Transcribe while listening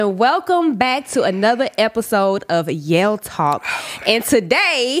And welcome back to another episode of Yale Talk. And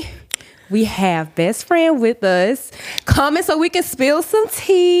today we have best friend with us coming so we can spill some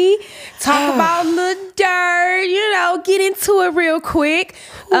tea, talk about the dirt, get into it real quick.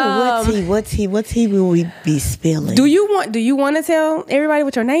 What tea will we be spilling? Do you want to tell everybody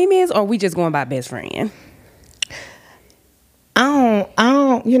what your name is, or are we just going by best friend? I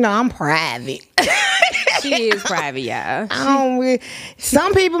don't, I'm private. She is private, yeah.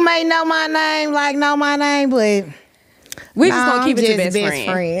 Some people may know my name, but we just gonna keep it to best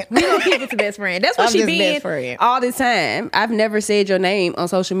friend. We gonna keep it to best friend. That's what I'm she just been best friend. all the time. I've never said your name on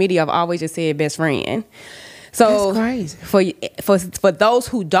social media. I've always just said best friend. So that's crazy. For those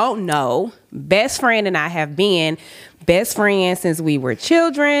who don't know, best friend and I have been best friends since we were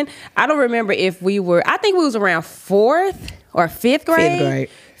children. I don't remember if I think we was around 4th or 5th grade.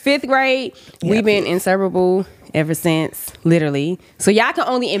 Fifth grade. Yep. We've been inseparable ever since, literally. So y'all can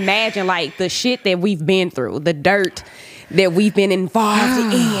only imagine like the shit that we've been through, the dirt that we've been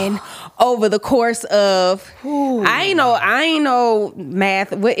involved in over the course of. I ain't no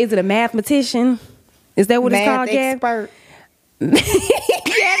math. What is it? A mathematician? Is that what it's called? Expert.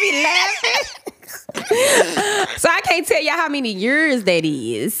 Gabby laughing. So I can't tell y'all how many years that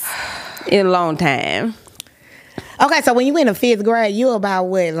is in a long time. Okay, so when you in the 5th grade, you about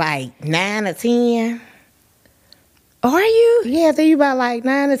what, like 9 or 10? Are you? Yeah, I think you about like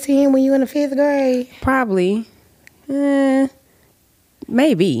 9 or 10 when you in the 5th grade. Probably.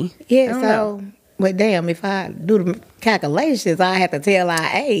 Maybe. Yeah, so, but damn, if I do the calculations, I have to tell our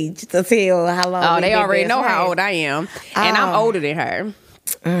age to tell how long. Oh, they already know how old I am. And I'm older than her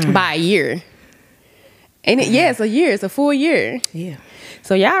by a year. And it's a year. It's a full year. Yeah.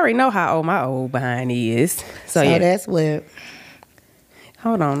 So y'all already know how old my old behind is. So yeah. That's what.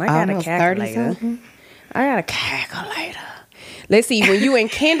 Hold on, I got a calculator. I got a calculator. Let's see. When you in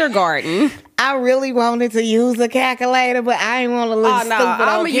kindergarten, I really wanted to use a calculator, but I didn't want to look stupid on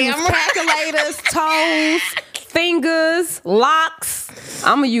I'm gonna camera. use calculators, toes, fingers, locks.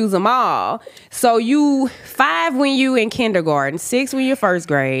 I'm gonna use them all. So you 5 when you in kindergarten, 6 when you're 1st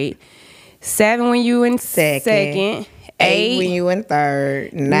grade, 7 when you in second. 8 when you in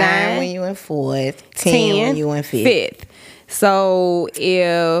 3rd, 9 when you in 4th, 10 when you in 5th. So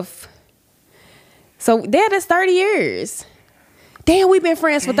that's 30 years. Damn, we've been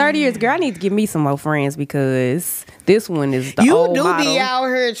friends for 30 years. Girl, I need to give me some more friends because this one is the old model. You do be out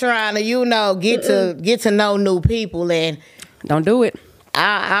here trying to, get to know new people, and don't do it.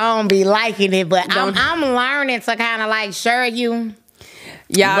 I don't be liking it, but I'm learning to kind of like share you.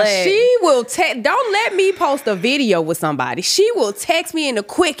 Yeah, she will don't let me post a video with somebody. She will text me in the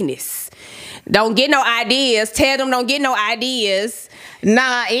quickness. Don't get no ideas. Tell them don't get no ideas.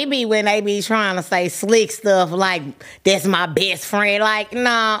 Nah, it be when they be trying to say slick stuff like, that's my best friend. Like,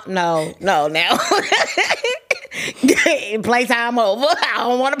 no. Playtime over. I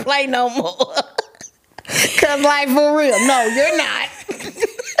don't want to play no more. Because, like, for real, no, you're not.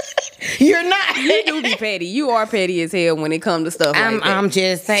 You're not. You do be petty. You are petty as hell when it comes to stuff like that. I'm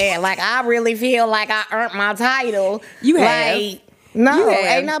just saying, like, I really feel like I earned my title. You have. Like, no,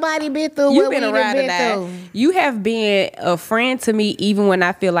 ain't nobody been through what we been through. You have been a friend to me even when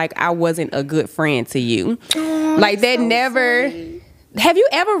I feel like I wasn't a good friend to you. Oh, like that so never. sweet. Have you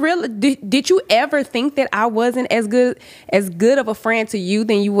ever did you ever think that I wasn't as good of a friend to you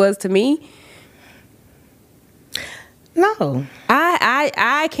than you was to me? No.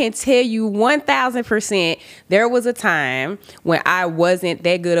 I can tell you 1,000% there was a time when I wasn't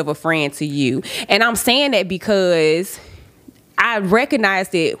that good of a friend to you. And I'm saying that because I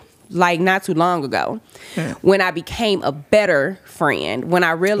recognized it like not too long ago when I became a better friend, when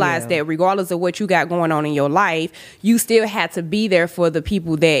I realized that regardless of what you got going on in your life, you still had to be there for the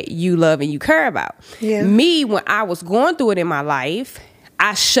people that you love and you care about. Yeah. Me, when I was going through it in my life,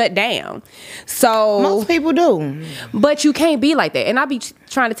 I shut down. So most people do. But you can't be like that. And I be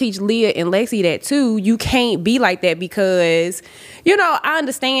trying to teach Leah and Lexi that too. You can't be like that because, I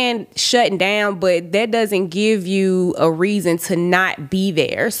understand shutting down, but that doesn't give you a reason to not be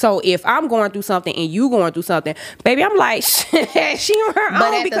there. So if I'm going through something and you going through something, baby, I'm like, she on her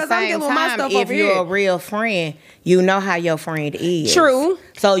own because I'm dealing with my stuff over here. If you're a real friend, you know how your friend is. True.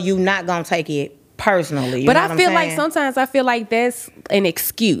 So you're not going to take it personally. But I feel like sometimes that's an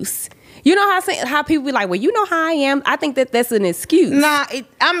excuse. You know how people be like, well, you know how I am. I think that's an excuse. Nah,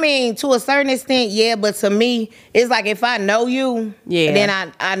 to a certain extent, yeah. But to me, it's like if I know you,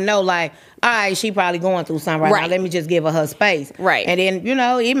 then I know like, all right, she probably going through something right now. Let me just give her space. Right. And then,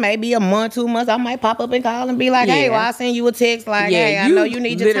 it may be a month, 2 months. I might pop up and call and be like, hey, well, I send you a text like, hey, I know you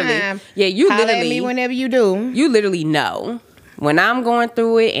need your time. Yeah, you holler literally. at me whenever you do. You literally know. when I'm going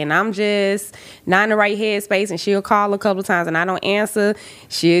through it and I'm just not in the right headspace, and she'll call a couple of times and I don't answer,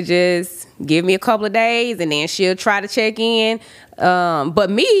 she'll just give me a couple of days and then she'll try to check in. But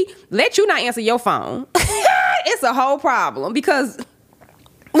me, let you not answer your phone. It's a whole problem, because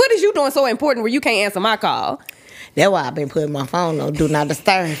what is you doing so important where you can't answer my call? That's why I've been putting my phone on Do Not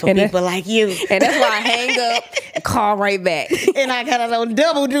Disturb for people like you. And that's why I hang up and call right back. And I got it on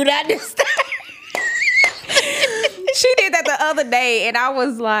double Do Not Disturb. She did that the other day, and I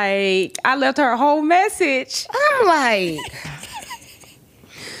was like, I left her a whole message. I'm like...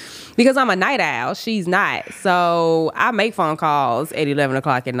 Because I'm a night owl, she's not. So I make phone calls at 11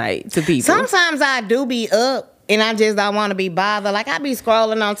 o'clock at night to people. Sometimes I do be up. And I just don't want to be bothered. Like, I be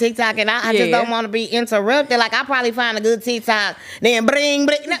scrolling on TikTok, and I just don't want to be interrupted. Like, I probably find a good TikTok, then bring.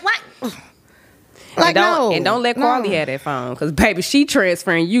 What? Like, no. And don't let Carly have that phone, because, baby, she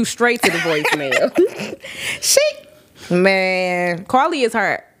transferring you straight to the voicemail. Man. Carly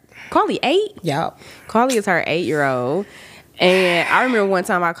 8? Yup. Carly is her 8-year-old. And I remember one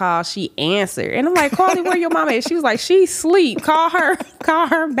time I called, she answered. And I'm like, Carly, where your mama is? She was like, she's asleep. Call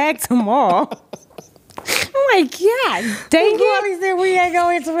her back tomorrow. I'm like, God dang it. Carly said we ain't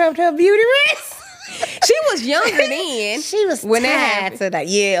going to interrupt her beauty rest. She was younger then. She was tired to that.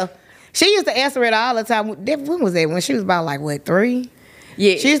 Yeah. She used to answer it all the time. When was that? When she was about, like, what, 3?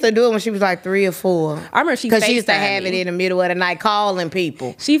 Yeah. She used to do it when she was like 3 or 4. I remember because she used to have it in the middle of the night calling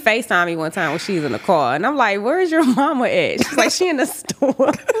people. She FaceTimed me one time when she was in the car, and I'm like, "Where's your mama at?" She's like, "She in the store."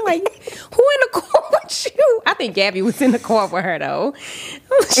 I'm like, "Who in the car with you?" I think Gabby was in the car with her though.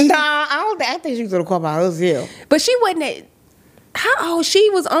 I think she was in the car by herself. But she wasn't at. How old? She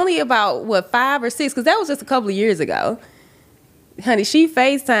was only about 5 or 6, because that was just a couple of years ago. Honey, she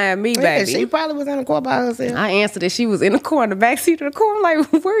FaceTimed me, baby. She probably was in the car by herself. I answered it. She was in the car, in the backseat of the car. I'm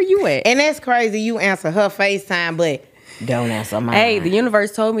like, where are you at? And that's crazy. You answer her FaceTime, but don't answer mine. Hey, the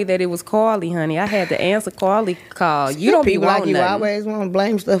universe told me that it was Carly, honey. I had to answer Carly call. You don't be wanting you nothing. Always want to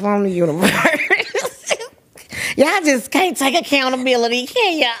blame stuff on the universe. Y'all just can't take accountability,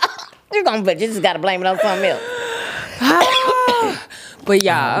 can y'all? You just got to blame it on something else. But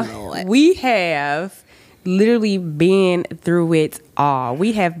y'all, we have literally been through it all.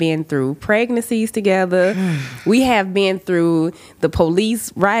 We have been through pregnancies together. We have been through the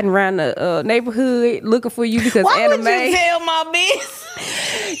police riding around the neighborhood looking for you because Why Anna Mae. Would you tell my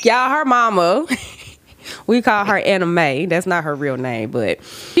business? Y'all, her mama, we call her Anna Mae. That's not her real name, but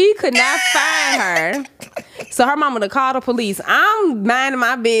she could not find her. So her mama to call the police. I'm minding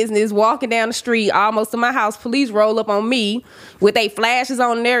my business, walking down the street, almost to my house. Police roll up on me with their flashes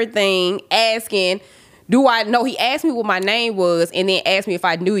on and everything, asking, do I know? He asked me what my name was and then asked me if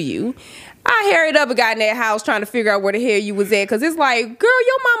I knew you. I hurried up and got in that house trying to figure out where the hell you was at. Because it's like, girl,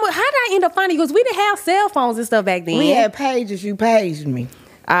 your mama, how did I end up finding you? Because we didn't have cell phones and stuff back then. We had pages. You paged me.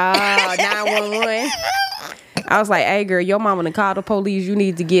 911. I was like, hey, girl, your mama done called the police. You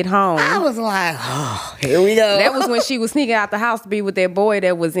need to get home. I was like, oh, here we go. That was when she was sneaking out the house to be with that boy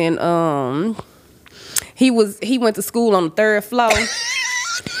that was in, he went to school on the 3rd floor.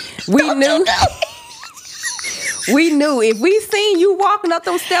 We knew if we seen you walking up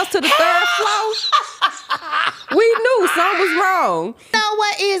those steps to the 3rd floor, we knew something was wrong. You know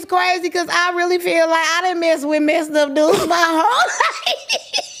what is crazy? Because I really feel like I done messed with messed up dudes my whole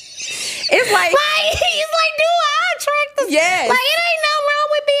life. It's like he's like, do I attract this? Yes. Like, it ain't nothing wrong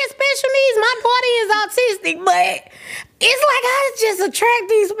with being special needs. My daughter is autistic, but it's like I just attract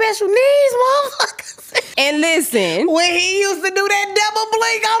these special needs motherfuckers. And listen, when he used to do that double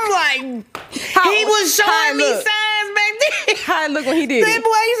blink, I'm like, he was showing me signs back then. How it look when he did that it?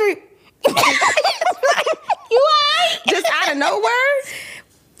 boy used to be, you alright? Just out of nowhere?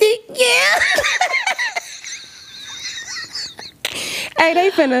 Yeah. Hey,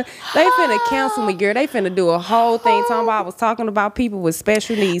 they finna cancel me, girl. They finna do a whole thing talking about I was talking about people with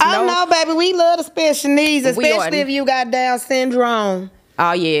special needs. Oh, no, baby, we love the special needs, especially if you got Down syndrome.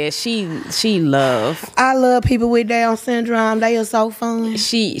 Oh yeah, she love. I love people with Down syndrome. They are so fun.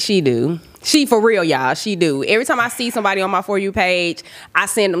 She do. She for real, y'all. She do. Every time I see somebody on my For You page, I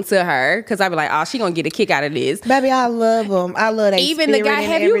send them to her because I be like, oh, she gonna get a kick out of this. Baby, I love them. I love that. Even the guy.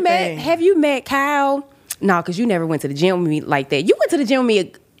 Have you met Kyle? No, because you never went to the gym with me like that. You went to the gym with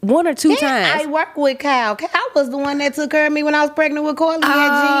me 1 or 2 times. I worked with Kyle. Kyle was the one that took care of me when I was pregnant with Carly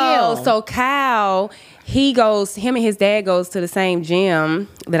at GM. So Kyle, him and his dad goes to the same gym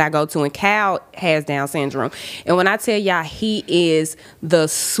that I go to, and Kyle has Down syndrome. And when I tell y'all, he is the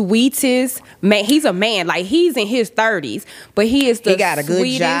sweetest man. He's a man, like he's in his 30s, but he is the sweetest. He got a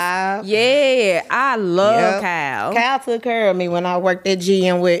good job. Yeah, I love Kyle. Kyle took care of me when I worked at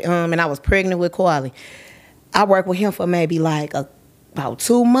GM with and I was pregnant with Carly. I worked with him for maybe like about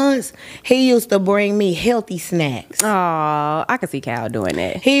 2 months. He used to bring me healthy snacks. Oh, I can see Cal doing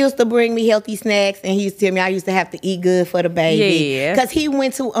that. He used to bring me healthy snacks, and he used to tell me I used to have to eat good for the baby. Yeah. Because he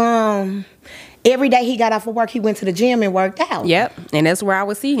went to, every day he got off of work, he went to the gym and worked out. Yep, and that's where I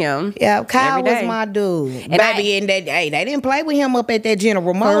would see him. Yeah, Kyle every was day. my dude. And Baby, and that, hey, they didn't play with him up at that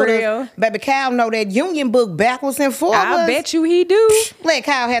General Motors. real? Baby, Kyle know that Union book backwards and forwards. I bet you he do. Let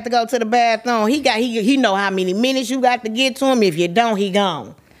Kyle have to go to the bathroom. He know how many minutes you got to get to him. If you don't, he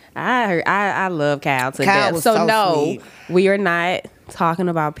gone. I love Kyle to Kyle death. was So so no, sweet. we are not talking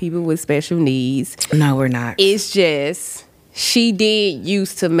about people with special needs. No, we're not. It's just she did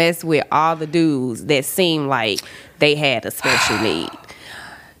used to mess with all the dudes that seemed like they had a special need.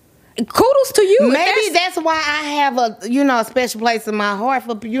 Kudos to you. Maybe that's why I have a special place in my heart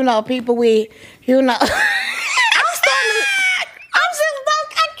for people with I'm just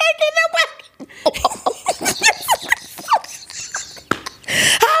broke. I can't get nobody.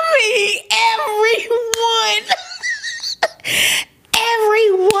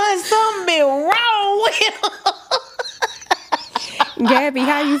 everyone, something been wrong with him. Gabby,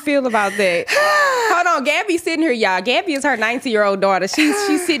 how you feel about that? Hold on, Gabby's sitting here, y'all. Gabby is her 19-year-old daughter.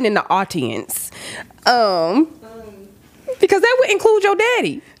 She's sitting in the audience. Because that would include your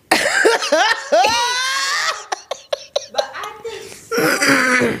daddy. But I think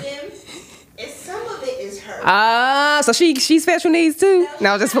some of it is her. So she special needs too?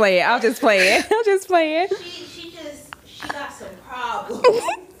 No, I'm just playing. I'm just playing. She got some problems.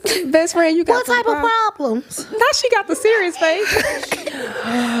 Best friend, you got What some type of problems? Now she got the serious face.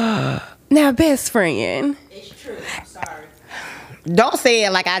 Now, best friend. It's true. I'm sorry. Don't say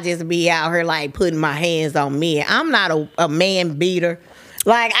it like I just be out here like putting my hands on men. I'm not a man beater.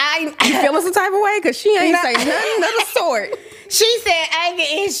 Like You feeling some type of way? Because she ain't say nothing of the sort. She said anger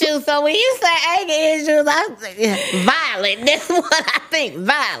issues. So when you say anger issues, I say violent. That's what I think.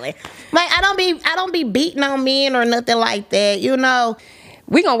 Violent. Like I don't be beating on men or nothing like that. You know.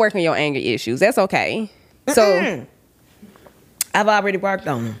 We gonna work on your anger issues. That's okay. So I've already worked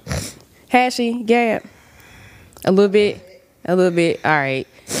on them. has she, Gab? A little bit. All right.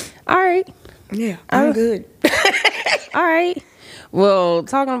 Yeah, I'm good. All right. Well,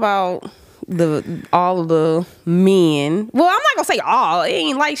 talking about all of the men. Well, I'm not gonna say all. It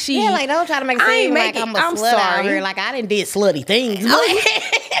ain't like she. Yeah, like don't try to make it I ain't seem like making- I'm a I'm slut out sorry. here. Like I done did slutty things.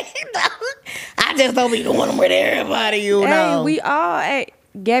 I just don't be doing them with everybody, you Hey, know. we all. Hey,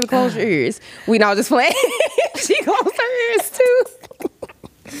 Gabby, close your ears. We not just playing. She closed her ears too.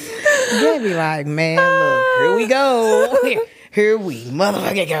 They be like, man, look, here we go. Here we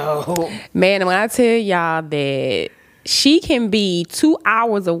motherfucking go. Man, when I tell y'all that she can be 2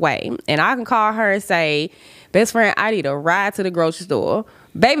 hours away and I can call her and say, best friend, I need a ride to the grocery store.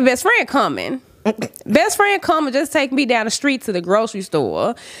 Baby, best friend coming. Best friend come and just take me down the street to the grocery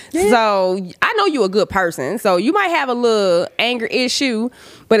store. Yeah. So I know you a good person. So you might have a little anger issue,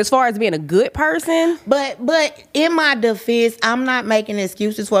 but as far as being a good person, But in my defense, I'm not making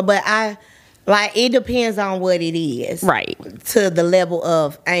excuses for it, but it depends on what it is. right? To the level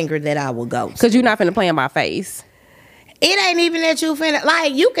of anger that I will go to. Because you're not finna play in my face. It ain't even that you finna,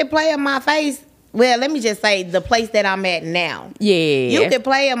 like, you can play in my face. Well, let me just say the place that I'm at now. Yeah, You can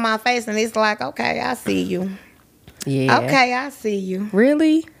play in my face and it's like, okay, I see you. yeah. Okay, I see you.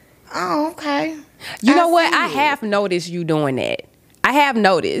 Really? Oh, okay. You know what? see I you. have noticed you doing that. I have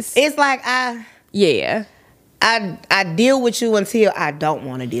noticed. It's like Yeah. I deal with you until I don't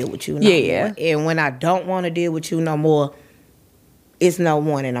want to deal with you no more. And when I don't want to deal with you no more, it's no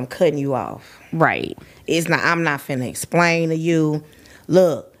one and I'm cutting you off. Right. I'm not finna explain to you,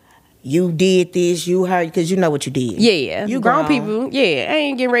 look, you did this, you heard, because you know what you did. Yeah. You grown grown. people, I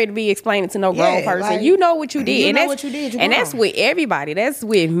ain't getting ready to be explaining to no grown Yeah, person. like, You know what you did. you and know that's, what you did, you and that's grown. with everybody. That's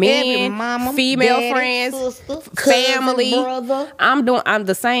with men, Every mama, female daddy, friends, sister, cousin, family. brother. I'm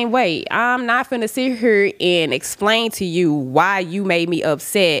the same way. I'm not finna sit here and explain to you why you made me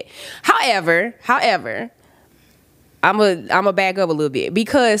upset. However, I'm a back up a little bit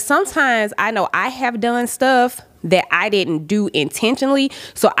because sometimes I know I have done stuff that I didn't do intentionally,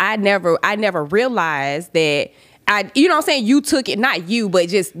 so I never realized that you know what I'm saying, you took it, not you, but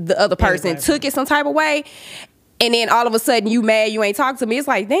just the other person took it some type of way, and then all of a sudden you mad, you ain't talking to me. It's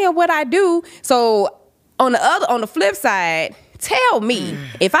like, damn, what I do? So on the flip side, tell me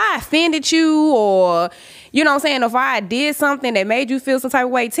if I offended you or, you know what I'm saying, if I did something that made you feel some type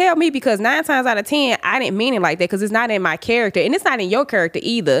of way, tell me, because 9 times out of 10, I didn't mean it like that, because it's not in my character, and it's not in your character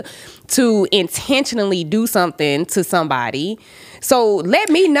either to intentionally do something to somebody. So let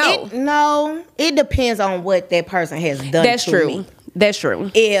me know. It depends on what that person has done That's to true. me. That's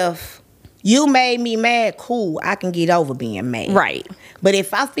true. If You made me mad, cool. I can get over being mad. Right. But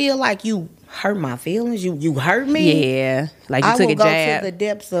if I feel like you hurt my feelings, you hurt me. Yeah. Like you I took will a go jab. to the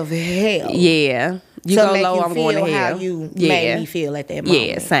depths of hell. Yeah. You to go make low, you I'm going to feel hell. how you Yeah. made me feel at that moment.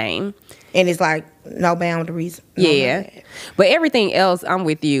 Yeah, same. And it's like no boundaries. No Yeah. nothing. But everything else, I'm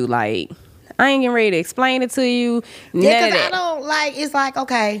with you. Like, I ain't getting ready to explain it to you. None Yeah, of because I that. don't like. It's like,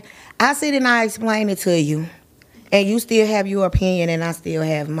 okay, I sit and I explain it to you, and you still have your opinion, and I still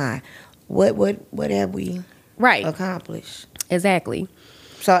have mine. What have we Right. accomplished? Exactly.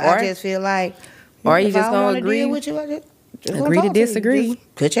 So Or- I just feel like, or you if just I gonna wanna agree- deal with you, I just Agree gonna to talk you. disagree.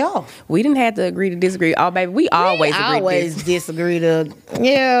 Just cut you off. We didn't have to agree to disagree. Oh, baby, we always agree to always disagree to.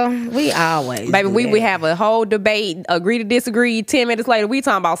 Yeah, we always. Baby, do we that. would have a whole debate, agree to disagree. 10 minutes later, we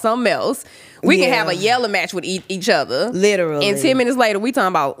talking about something else. We can Yeah. have a yelling match with each other. Literally. And 10 minutes later, we talking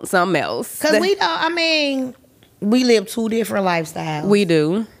about something else. Cause we don't. I mean, we live two different lifestyles. We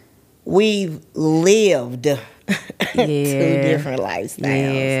do. We've lived two Yeah. different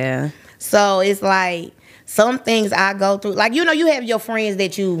lifestyles. Yeah. So it's like some things I go through. Like, you know, you have your friends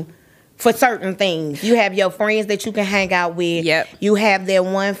that you, for certain things, you have your friends that you can hang out with. Yep. You have that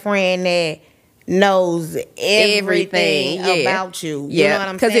one friend that knows everything yeah. about you. You know what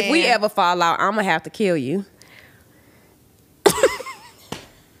I'm saying? Because if we ever fall out, I'm going to have to kill you.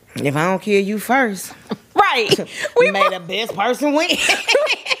 If I don't kill you first, Right. we may the best person win.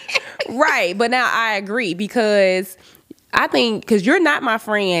 Right. But now I agree because I think, because you're not my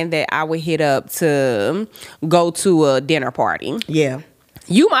friend that I would hit up to go to a dinner party. Yeah.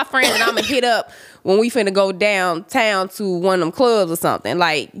 You my friend that I'm going to hit up when we finna go downtown to one of them clubs or something.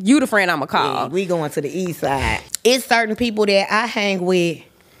 Like, you the friend I'm going to call. Yeah, we going to the east side. It's certain people that I hang with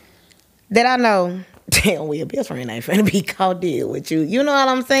that I know, damn, we a best friend ain't finna be caught deal with you. You know what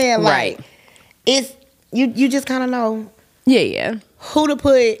I'm saying? Like, Right. It's, you just kind of know Yeah. who to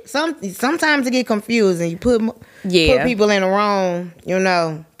put. Sometimes it get confusing. You put people in the wrong,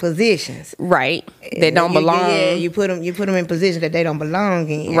 positions. Right. That don't belong. Yeah, you put them in positions that they don't belong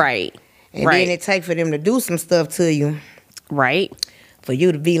in. Right. And right. then it take for them to do some stuff to you. Right. For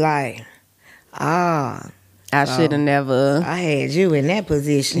you to be like, I should have never. I had you in that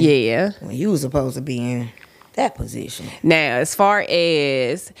position. Yeah. When you was supposed to be in that position. Now, as far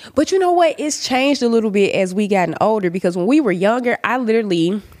as, but you know what? It's changed a little bit as we gotten older, because when we were younger, I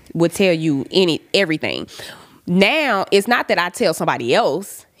literally would tell you everything. Now, it's not that I tell somebody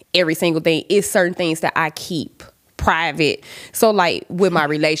else every single thing. It's certain things that I keep private. So, like, with my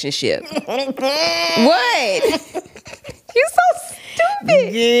relationship. What? You're so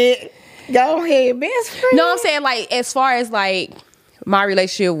stupid. Yeah. Go ahead, best friend. No, I'm saying, like, as far as, like, my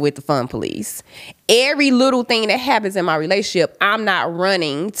relationship with the fun police, every little thing that happens in my relationship, I'm not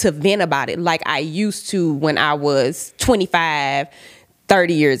running to vent about it like I used to when I was 25,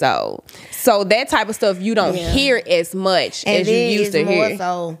 30 years old. So that type of stuff you don't hear as much as you used to hear.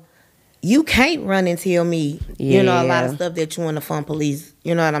 So you can't run and tell me, a lot of stuff that you and the fun police,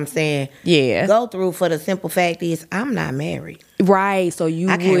 you know what I'm saying? Yeah. Go through, for the simple fact is I'm not married. Right. So you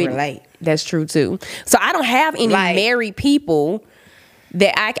I would can't relate. That's true too. So I don't have any Like- married people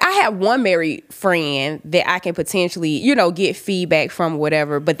that I have one married friend that I can potentially, get feedback from,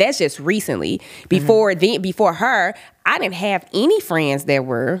 whatever, but that's just recently. Before her, I didn't have any friends that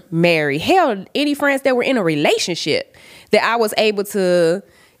were married. Hell, any friends that were in a relationship that I was able to,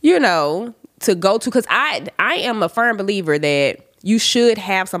 to go to, because I am a firm believer that you should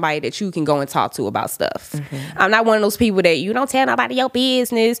have somebody that you can go and talk to about stuff. I'm not one of those people that you don't tell nobody your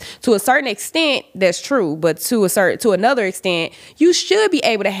business. To a certain extent, that's true, but to another extent, you should be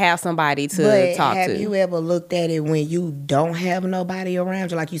able to have somebody to talk to. Have you ever looked at it when you don't have nobody around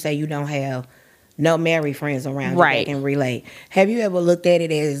you? Like you say, you don't have no married friends around you that can relate. Have you ever looked at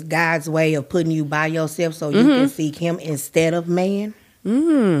it as God's way of putting you by yourself so you can seek Him instead of man?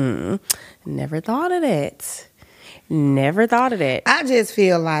 Never thought of that. Never thought of that. I just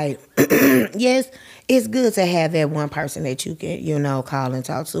feel like, yes, it's good to have that one person that you can, call and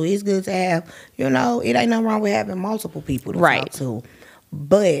talk to. It's good to have, it ain't nothing wrong with having multiple people to talk to.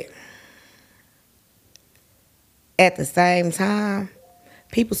 But at the same time,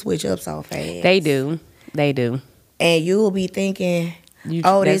 people switch up so fast. They do. And you'll be thinking,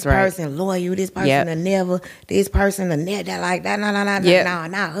 this person loyal, this person will never, this person will never, like that, no,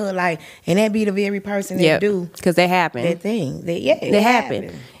 not her, like, and that be the very person that do. Because that happened. That thing. It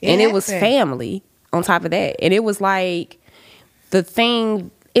happened. It was family on top of that. And it was like,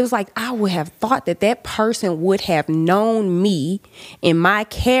 it was like, I would have thought that person would have known me and my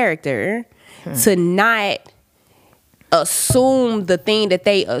character to not assume the thing that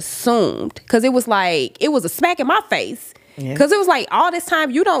they assumed. Because it was like, it was a smack in my face Because it was like, all this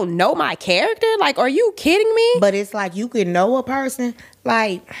time you don't know my character? Like, are you kidding me? But it's like you can know a person.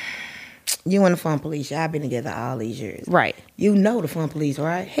 Like, you and the Fun Police, y'all been together all these years. Right. You know the Fun Police,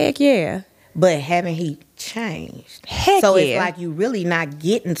 right? Heck yeah. But haven't he changed? Heck so yeah. it's like you really not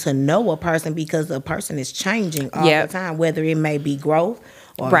getting to know a person because the person is changing all the time, whether it may be growth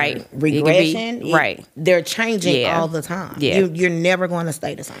or regression. They're changing all the time. Yeah. You're never going to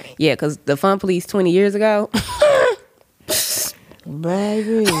stay the same. Yeah, because the Fun Police 20 years ago.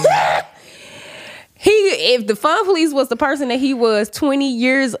 Baby. If the Fun Police was the person that he was 20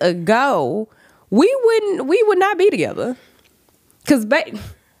 years ago, we would not be together. Because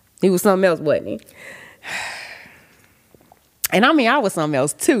he was something else, wasn't he? And I mean, I was something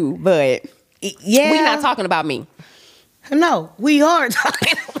else too, but we're not talking about me. No, we are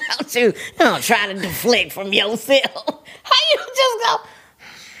talking about you. You don't try to deflect from yourself. How you just go?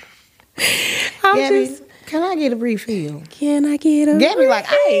 Gabby, can I get a refill? Can I get a Gabby like,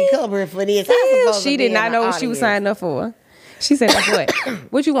 I ain't covered for this. She did not know what she was signing up for. She said, what?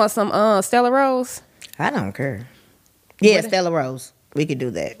 What you want, some Stella Rose? I don't care. Yeah, Stella Rose. We could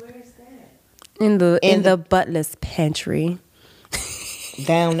do that. Where is that? In the butler's pantry.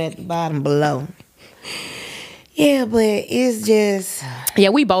 Down at the bottom below. Yeah, but it's just... Yeah,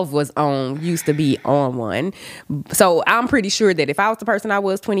 we both used to be on one. So I'm pretty sure that if I was the person I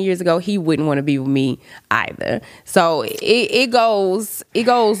was 20 years ago, he wouldn't want to be with me either. So it goes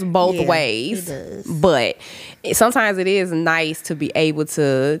both ways. It does. But sometimes it is nice to be able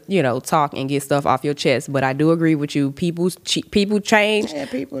to, talk and get stuff off your chest. But I do agree with you. People change. Yeah,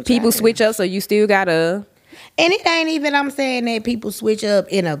 people switch up, so you still gotta... And it ain't even, I'm saying that people switch up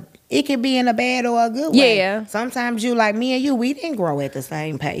it can be in a bad or a good way. Yeah. Sometimes you, like me and you, we didn't grow at the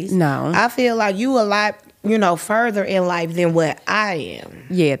same pace. No. I feel like you a lot, further in life than what I am.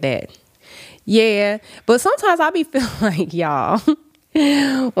 Yeah, that. Yeah. But sometimes I be feeling like, y'all,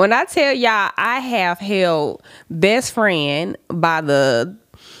 when I tell y'all I have held best friend by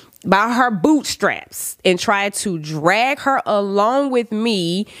her bootstraps and tried to drag her along with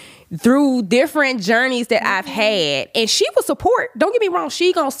me through different journeys that I've had, and she will support. Don't get me wrong,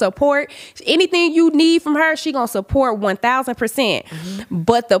 she gonna support anything you need from her. She gonna support 1,000%.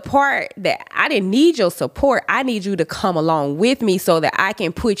 But the part that I didn't need your support, I need you to come along with me so that I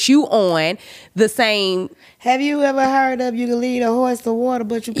can put you on the same. Have you ever heard of you can lead a horse to water,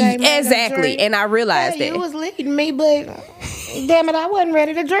 but you can't make him exactly? drink? And I realized that you was leading me, but damn it, I wasn't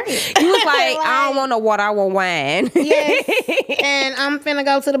ready to drink. You was like, I don't want no water, I want wine. Yes, and I'm finna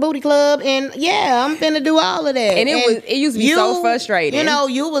go to the booty club, and I'm finna do all of that. And it used to be so frustrating.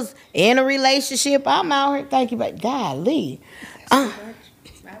 You was in a relationship. I'm out here. Thank you, but golly. My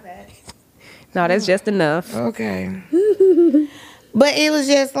bad. No, that's just enough. Okay. But it was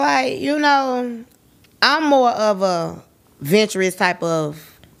just like, I'm more of a venturous type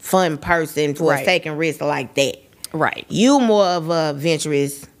of fun person for taking risks like that. Right. You more of a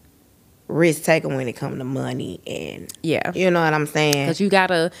venturous risk taker when it comes to money, and you know what I'm saying? Because you're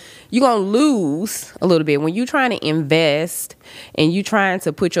gonna lose a little bit when you trying to invest and you trying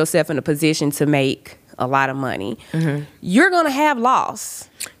to put yourself in a position to make a lot of money. You're gonna have loss.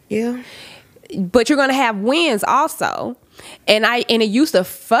 Yeah. But you're gonna have wins also. And it used to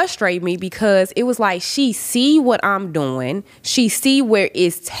frustrate me because it was like, she see what I'm doing. She see where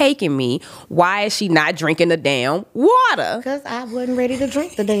it's taking me. Why is she not drinking the damn water? Because I wasn't ready to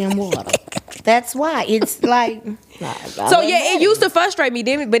drink the damn water. That's why. It's like... it used to frustrate me.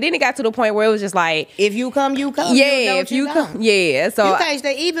 But then it got to the point where it was just like... If you come, you come. Yeah, if you come. Yeah, so... You can't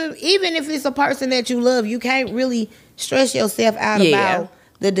stay... Even if it's a person that you love, you can't really stress yourself out about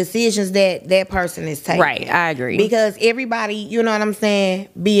the decisions that person is taking. Right, I agree. Because everybody, you know what I'm saying,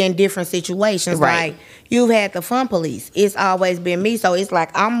 be in different situations. Right. Like, you've had the Fun Police. It's always been me. So it's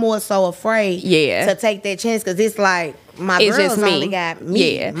like, I'm more so afraid to take that chance, because it's like, it's girls just only got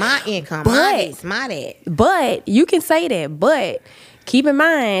me, my income, my this, my that. But you can say that. But keep in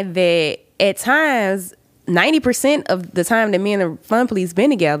mind that at times, 90% of the time that me and the Fun Police been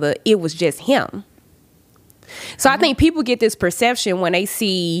together, it was just him. So I think people get this perception when they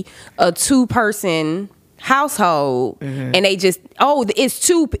see a 2-person household and they just, it's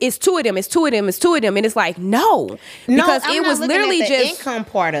two of them, and it's like, no, because I'm it was literally the just income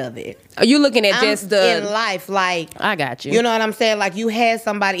part of it. Are you looking at just the in life? Like, I got you. You know what I'm saying? Like, you had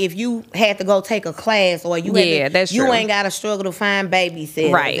somebody, if you had to go take a class, or you that's you true. ain't got to struggle to find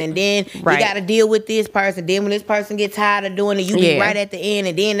babysitters, right? And then you got to deal with this person. Then when this person gets tired of doing it, you be right at the end,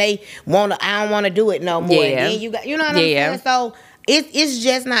 and then they I don't want to do it no more. And then you know what I'm saying? So It's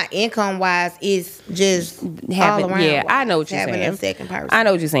just not income wise. It's just having, all around. yeah, I know what you're having saying. a second person. I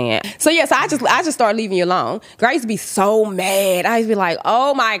know what you're saying. So yeah, so I just started leaving you alone. Girl, I used to be so mad. I used to be like,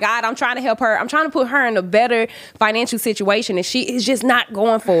 oh my God, I'm trying to help her. I'm trying to put her in a better financial situation, and she is just not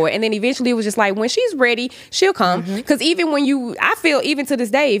going for it. And then eventually it was just like, when she's ready, she'll come. Because even when I feel even to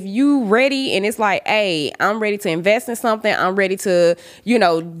this day, if you ready and it's like, hey, I'm ready to invest in something, I'm ready to, do.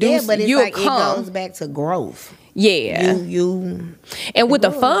 Yeah, but it's you'll like come. it goes back to growth. Yeah. And with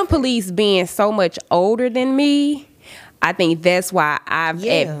the fun police being so much older than me, I think that's why I've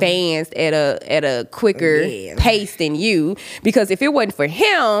advanced at a quicker pace than you. Because if it wasn't for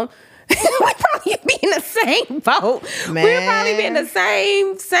him, we'd probably be in the same boat. Man. We'd probably be in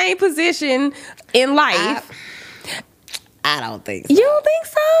the same position in life. I don't think so. You don't think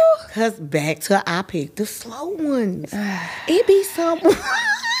so? Cause back to I picked the slow ones. It be some.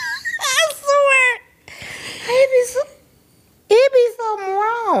 I swear. It be something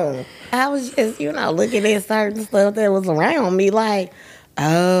wrong. I was just, looking at certain stuff that was around me like,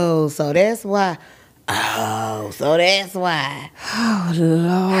 oh, so that's why. Oh, so that's why. Oh,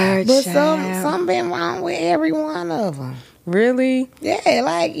 Lord. But something been wrong with every one of them. Really? Yeah,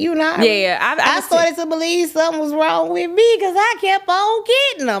 like, Yeah, I started to believe something was wrong with me because I kept on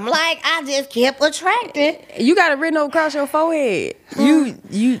getting them. Like, I just kept attracting. You got it written across your forehead.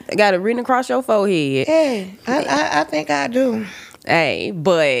 You got it written across your forehead. Yeah, I think I do. Hey,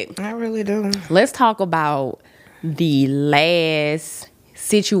 but I really do. let's talk about the last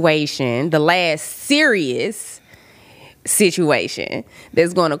situation, the last serious situation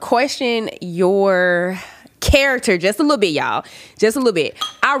that's going to question your character just a little bit, y'all. Just a little bit.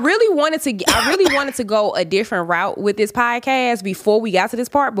 I really wanted to go a different route with this podcast before we got to this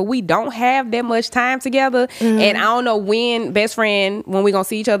part, but we don't have that much time together. And I don't know when we're gonna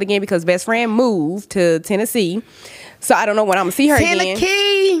see each other again, because best friend moved to Tennessee. So I don't know when I'm gonna see her again.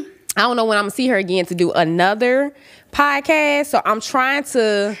 Tennessee. I don't know when I'm gonna see her again to do another podcast. So I'm trying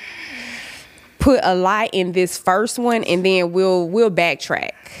to put a lot in this first one, and then we'll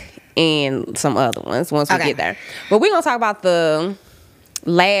backtrack and some other ones once we get there. But we're gonna talk about the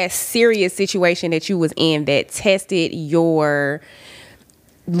last serious situation that you was in that tested your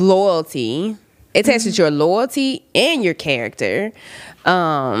loyalty. It tested your loyalty and your character.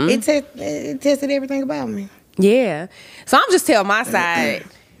 It tested everything about me. Yeah. So I'm just telling my side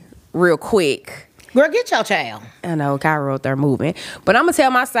real quick. Girl, get your child. I know, Cairo out there moving. But I'm gonna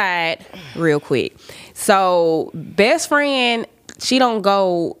tell my side real quick. So best friend, she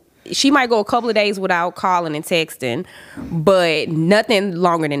might go a couple of days without calling and texting, but nothing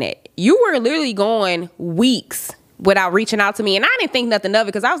longer than that. You were literally going weeks without reaching out to me, and I didn't think nothing of it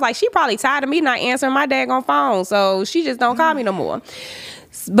because I was like, she probably tired of me not answering my daggone phone, so she just don't call me no more.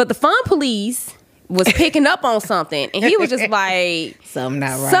 But the fun police was picking up on something, and he was just like, something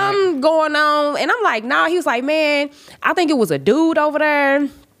not right, something going on, and I'm like, nah. He was like, man, I think it was a dude over there.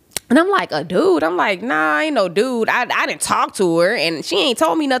 And I'm like, a dude? I'm like, nah, ain't no dude. I didn't talk to her, and she ain't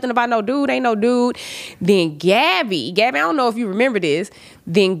told me nothing about no dude. Ain't no dude. Then Gabby, I don't know if you remember this.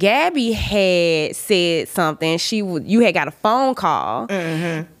 Then Gabby had said something. You had got a phone call,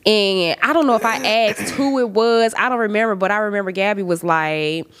 and I don't know if I asked who it was. I don't remember, but I remember Gabby was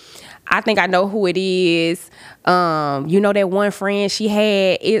like, I think I know who it is. That one friend she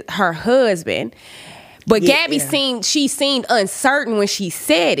had, her husband. But Gabby seemed uncertain when she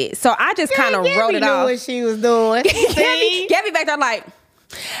said it. So I just kind of wrote it off. Gabby knew what she was doing. Gabby back there like,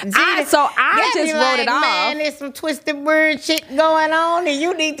 I just wrote it off. Man, there's some twisted word shit going on, and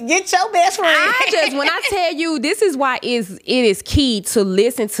you need to get your best friend. When I tell you, this is why it is key to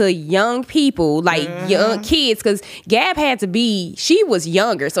listen to young people, like young kids, because Gab she was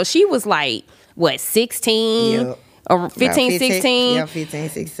younger. So she was like, what, 16? Yep. Or 15, 16. Yeah, 15,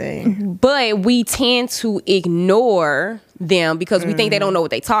 16. But we tend to ignore them because we think they don't know what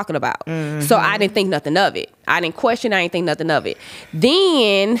they're talking about. So I didn't think nothing of it. I didn't question. I didn't think nothing of it.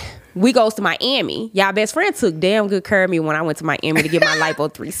 Then we goes to Miami. Y'all best friend took damn good care of me when I went to Miami to get my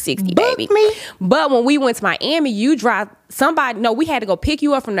Lipo 360, baby. But when we went to Miami, we had to go pick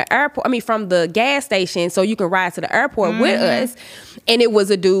you up from the airport. From the gas station so you can ride to the airport with us. And it was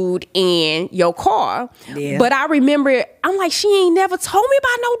a dude in your car. Yeah. But I remember, I'm like, she ain't never told me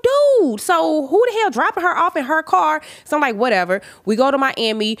about no dude. So who the hell dropping her off in her car? So I'm like, whatever. We go to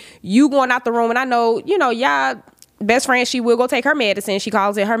Miami. You going out the room. And I know, y'all best friend, she will go take her medicine. She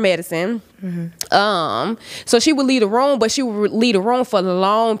calls it her medicine. So she would leave the room, but she would leave the room for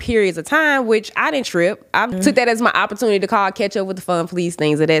long periods of time, which I didn't trip. I took that as my opportunity to catch up with the fun police,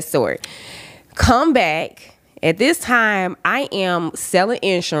 things of that sort. Come back. At this time, I am selling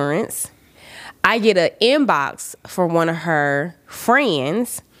insurance. I get an inbox from one of her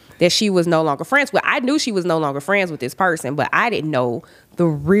friends that she was no longer friends with. I knew she was no longer friends with this person, but I didn't know the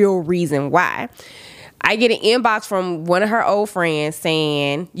real reason why. I get an inbox from one of her old friends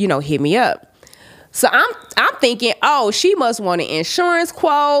saying, hit me up. So I'm thinking, oh, she must want an insurance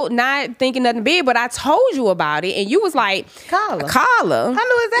quote, not thinking nothing big, but I told you about it, and you was like, call her. I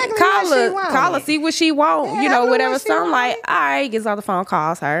knew exactly what she wanted. Call her, see what she want, whatever. So I'm like, all right, gets on the phone,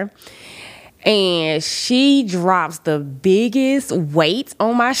 calls her. And she drops the biggest weight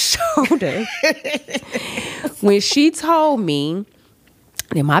on my shoulder when she told me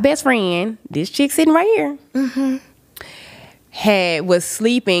that my best friend, this chick sitting right here, was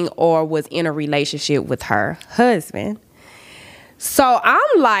sleeping or was in a relationship with her husband. So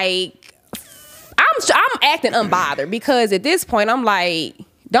I'm like, I'm acting unbothered because at this point I'm like,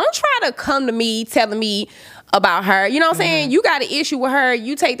 don't try to come to me telling me about her. You know what I'm saying? You got an issue with her.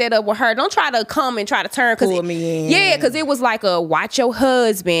 You take that up with her. Don't try to come and try to turn. Pull me in. Yeah, because it was like a watch your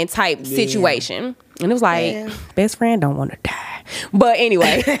husband type situation. And it was like, best friend don't want to die. But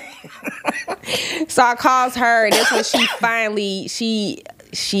anyway. So I called her, and that's when she finally,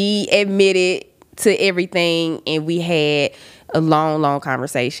 she admitted to everything, and we had a long, long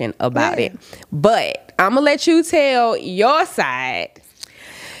conversation about it. But I'm going to let you tell your side.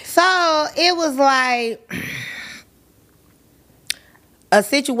 So it was like a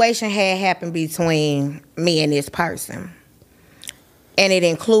situation had happened between me and this person. And it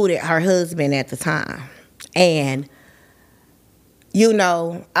included her husband at the time. And,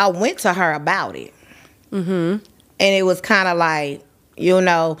 I went to her about it. And it was kind of like,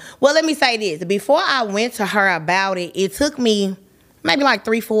 well, let me say this. Before I went to her about it, it took me maybe like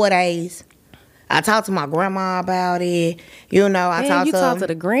 3-4 days. I talked to my grandma about it. I talked to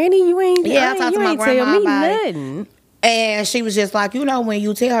the granny. I talked to my grandma about nothing. It. And she was just like, when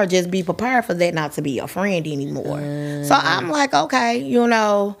you tell her, just be prepared for that not to be your friend anymore. So I'm like, okay,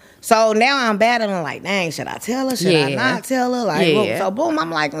 So now I'm battling like, dang, should I tell her? Should I not tell her? Like, boom. So boom, I'm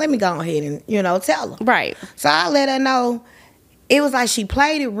like, let me go ahead and, tell her. Right. So I let her know. It was like she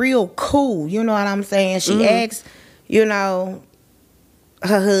played it real cool. You know what I'm saying? She asked, her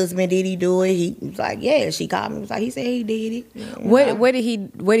husband, did he do it? He was like, yeah. She called me. He was like, he said he did it. What did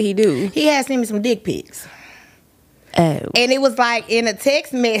he do? He had sent me some dick pics. Oh. And it was like in a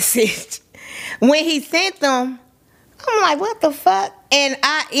text message. When he sent them, I'm like, what the fuck? And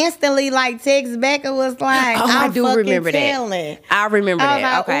I instantly text back and was like, I do remember telling. that. I remember that.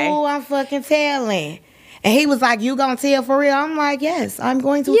 Like, okay. Oh, I'm fucking telling. And he was like, you gonna tell for real? I'm like, yes, I'm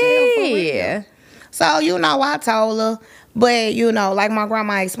going to tell for real. So, I told her. But, like my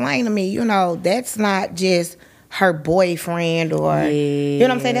grandma explained to me, that's not just her boyfriend or, you know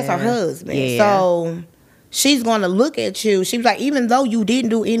what I'm saying? That's her husband. Yeah. So she's going to look at you. She was like, even though you didn't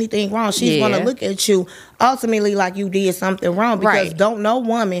do anything wrong, she's going to look at you ultimately like you did something wrong. Because don't no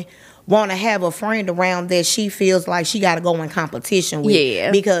woman want to have a friend around that she feels like she got to go in competition with.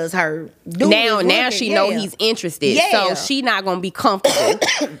 Yeah. Because her dude now she know he's interested. Yeah. So she not going to be comfortable.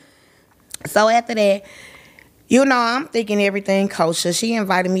 So after that, I'm thinking everything kosher. She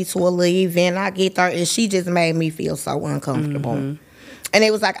invited me to a little event. I get there, and she just made me feel so uncomfortable. And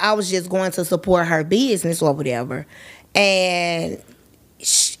it was like I was just going to support her business or whatever. And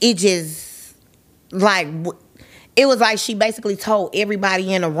it just, it was like she basically told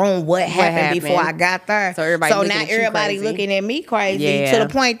everybody in the room what happened before I got there. So now everybody looking at me crazy to the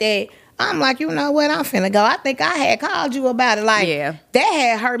point that I'm like, you know what? I'm finna go. I think I had called you about it. That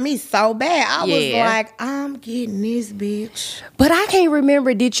had hurt me so bad. I was like, I'm getting this bitch. But I can't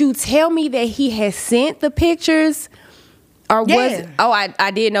remember. Did you tell me that he had sent the pictures? Or was I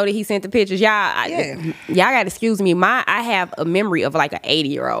did know that he sent the pictures. Y'all gotta excuse me. I have a memory of like an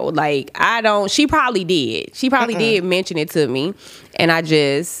 80-year-old. She probably did. She probably did mention it to me. And I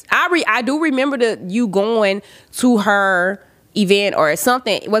do remember you going to her event or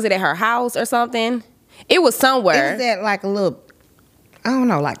something. Was it at her house or something? It was somewhere. It was at a little, I don't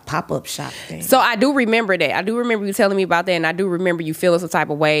know, pop-up shop thing. So I do remember that. I do remember you telling me about that, and I do remember you feeling some type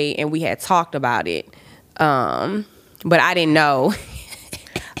of way, and we had talked about it. But I didn't know.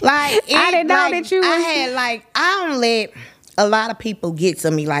 I didn't know that you. I don't let a lot of people get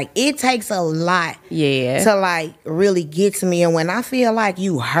to me. It takes a lot. To really get to me, and when I feel like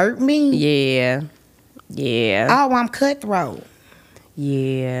you hurt me. Oh, I'm cutthroat.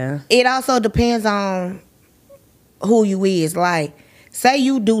 Yeah. It also depends on who you is. Say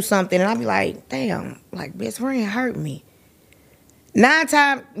you do something and I'll be like, damn, best friend hurt me. 10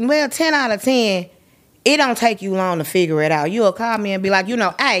 out of 10, it don't take you long to figure it out. You'll call me and be like,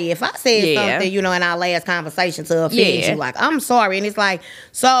 hey, if I said something, in our last conversation to offend you, I'm sorry. And it's like,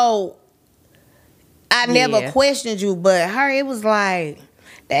 so I never questioned you, but her, it was like,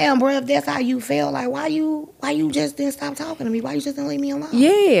 damn, bro, if that's how you feel, like, why you just didn't stop talking to me? Why you just didn't leave me alone?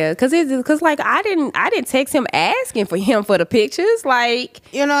 Yeah, cause like I didn't text him asking for the pictures, like,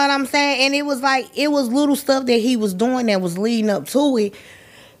 you know what I'm saying? And it was like, it was little stuff that he was doing that was leading up to it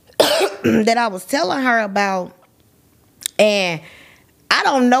that I was telling her about, and I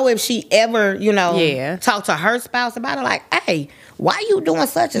don't know if she ever, talked to her spouse about it, like, hey, why you doing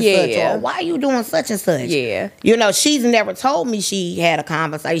such and such? Or why you doing such and such? Yeah. She's never told me she had a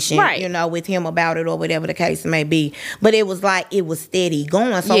conversation, with him about it or whatever the case may be. But it was like, it was steady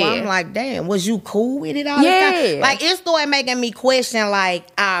going. So I'm like, damn, was you cool with it all the time? Like, it started making me question, like,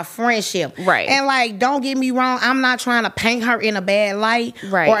 our friendship. Right. And, like, don't get me wrong, I'm not trying to paint her in a bad light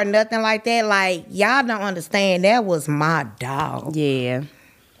or nothing like that. Like, y'all don't understand, that was my dog. Yeah.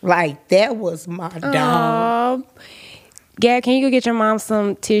 Like, that was my dog. Gab, can you go get your mom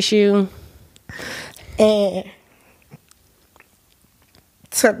some tissue? And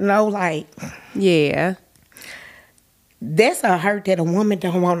to know, like, that's a hurt that a woman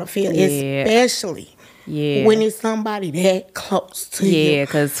don't want to feel, especially when it's somebody that close to you. Yeah,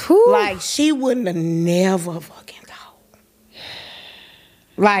 because like, she wouldn't have never fucking thought.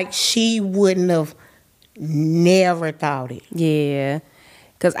 Like, she wouldn't have never thought it. Yeah.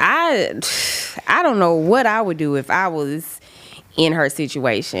 Because I don't know what I would do if I was in her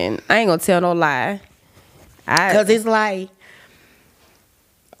situation. I ain't going to tell no lie. Because it's like,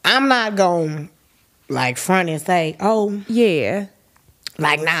 I'm not going to, like, front and say, oh. Yeah.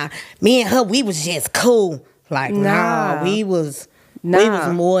 Like, nah, me and her, we was just cool. Like, nah, we was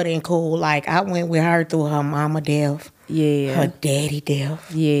more than cool. Like, I went with her through her mama death. Yeah. Her daddy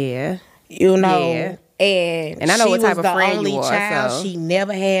death. Yeah. Yeah. And I know what type of friend only you are. Child. So. She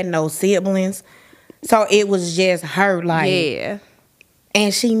never had no siblings. So it was just her, like. Yeah.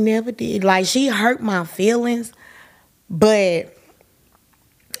 And she never did. Like, she hurt my feelings, but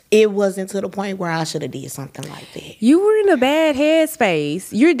it wasn't to the point where I should have did something like that. You were in a bad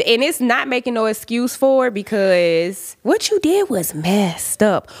headspace. And it's not making no excuse for it, because what you did was messed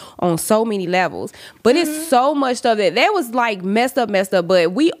up on so many levels. But it's so much stuff that was like messed up.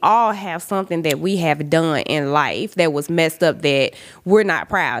 But we all have something that we have done in life that was messed up that we're not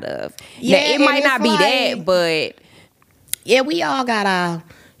proud of. Yeah, now, it might not be that, but yeah, we all got our,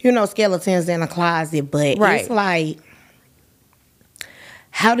 skeletons in the closet. But it's like,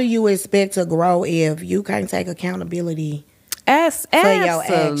 how do you expect to grow if you can't take accountability for your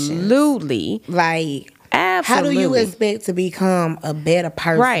actions? Absolutely. Like, absolutely. How do you expect to become a better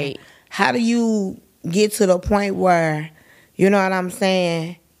person? Right. How do you get to the point where, you know what I'm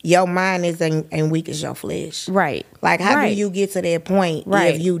saying, your mind is and weak as your flesh? Right. Like, how do you get to that point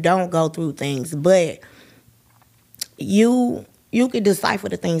if you don't go through things? But you can decipher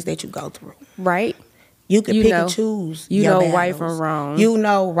the things that you go through. Right. You can pick and choose. You your know battles. right from wrong. You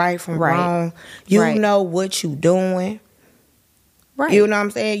know right from wrong. You know what you doing. Right. You know what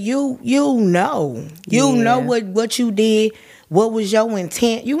I'm saying? You know. You know what you did. What was your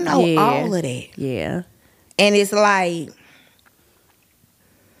intent? You know all of that. Yeah. And it's like,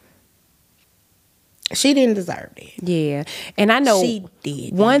 she didn't deserve it. Yeah. And I know she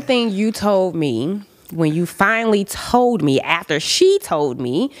did. One thing you told me when you finally told me, after she told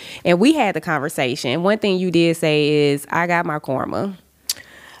me, and we had the conversation, one thing you did say is, I got my karma.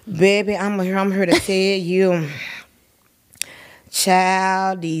 Baby, I'm here to tell you,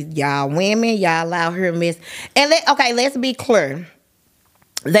 child, these y'all women, y'all out here miss. And let's be clear.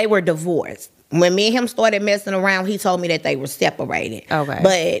 They were divorced. When me and him started messing around, he told me that they were separated. Okay.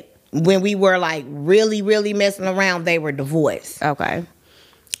 But when we were like really, really messing around, they were divorced. Okay.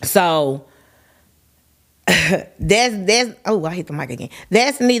 So that's oh, I hit the mic again.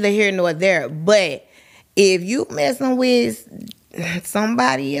 That's neither here nor there. But if you messing with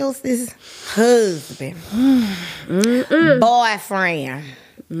somebody else's husband, boyfriend,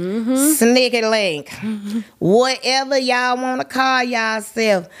 sneaky link, whatever y'all want to call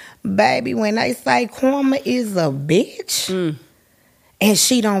yourself, baby, when they say karma is a bitch, and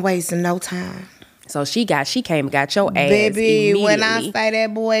she don't waste no time. So she came and got your ass, baby, when I say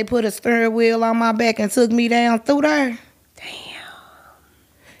that boy put a steering wheel on my back and took me down through there. Damn.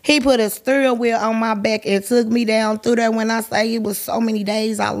 He put a steering wheel on my back and took me down through there. When I say it was so many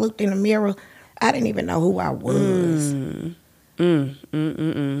days I looked in the mirror, I didn't even know who I was.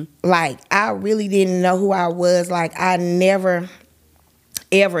 Like, I really didn't know who I was. Like, I never,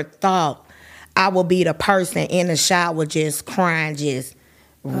 ever thought I would be the person in the shower just crying, just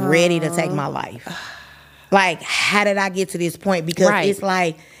ready to take my life. Like, how did I get to this point? Because it's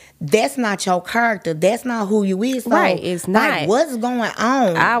like, that's not your character. That's not who you is. So, Right, it's not. Like, what's going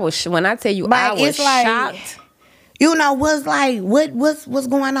on? When I tell you, Like, I was it's like, shocked. You know, what's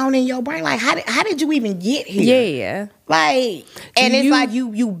going on in your brain? Like, how did you even get here? Yeah. Like, and it's like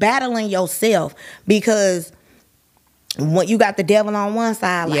you battling yourself because when you got the devil on one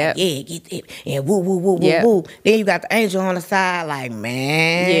side, like, Yep. yeah, get it, and woo, woo, woo, woo, Yep. woo. Then you got the angel on the side, like,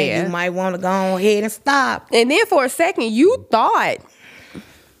 man, Yeah. you might want to go ahead and stop. And then for a second, you thought,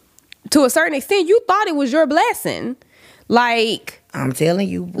 to a certain extent, you thought it was your blessing. Like, I'm telling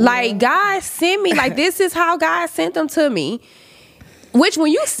you, boy. like God sent me, like this is how God sent them to me. Which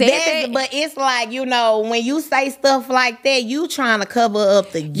when you said that, But it's like, you know, when you say stuff like that, you trying to cover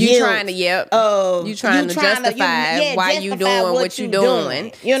up the guilt. you trying to, you trying to justify why you doing what you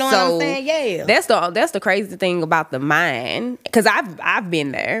doing. You know what I'm saying? Yeah. That's the crazy thing about the mind, because I've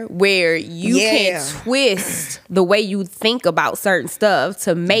been there where you can twist the way you think about certain stuff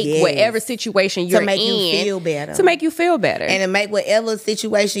to make whatever situation you're in, to make you feel better. To make you feel better. And to make whatever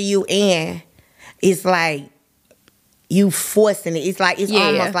situation you in, it's like you forcing it. It's like it's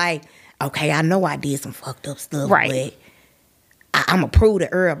almost like, okay, I know I did some fucked up stuff, but I'm gonna prove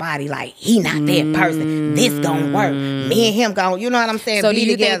to everybody like he not that person. This gonna work. Me and him gonna, you know what I'm saying? So be do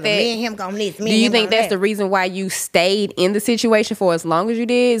you together. think that, me and him gonna this. Do you think that's the reason why you stayed in the situation for as long as you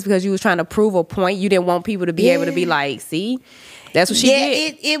did? Is because you was trying to prove a point? You didn't want people to be able to be like, see, that's what she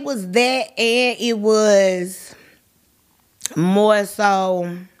did. It was that, and it was more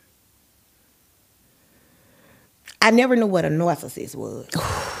so. I never knew what a narcissist was.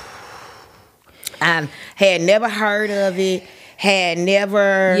 I had never heard of it, had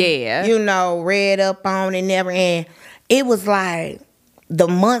never, read up on it, never. And it was like the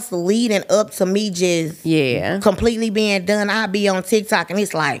months leading up to me just completely being done. I'd be on TikTok and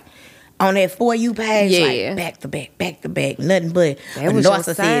it's like, on that For You page, like back to back, nothing but a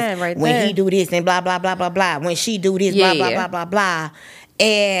narcissist. Right when he do this and blah, blah, blah, blah, blah. When she do this, blah, blah, blah, blah, blah.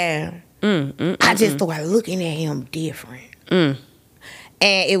 And I just started looking at him different. And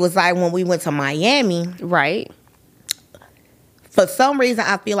it was like when we went to Miami. Right. For some reason,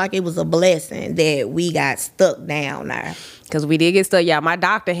 I feel like it was a blessing that we got stuck down there. Because we did get stuck. Yeah, my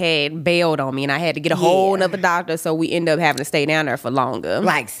doctor had bailed on me and I had to get a whole nother doctor. So we ended up having to stay down there for longer.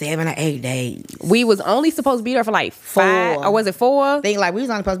 Like 7 or 8 days. We was only supposed to be there for like 5. Or was it 4? I think like we was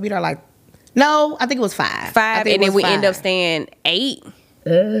only supposed to be there like, no, I think it was 5. 5, and then we ended up staying 8.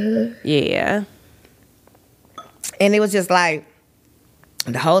 Yeah. And it was just like,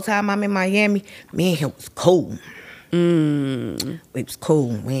 the whole time I'm in Miami, me and him was cool. It was cool.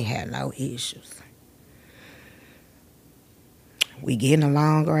 We ain't had no issues. We getting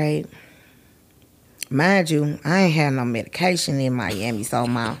along great. Mind you, I ain't had no medication in Miami, so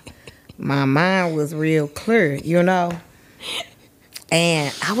my mind was real clear, you know?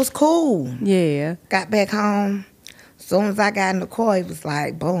 And I was cool. Yeah. Got back home. As soon as I got in the car, it was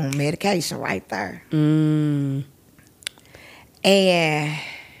like, boom, medication right there. And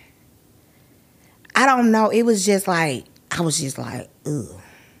I don't know. It was just like, I was just like, ugh.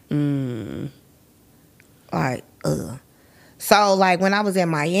 Like, ugh. So, like, when I was in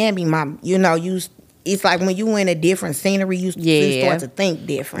Miami, it's like when you in a different scenery, you start to think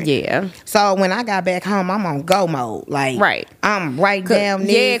different. Yeah. So, when I got back home, I'm on go mode. Like, I'm right down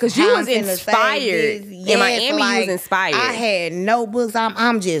there. Yeah, because you was inspired. In Miami, you was inspired. I had notebooks.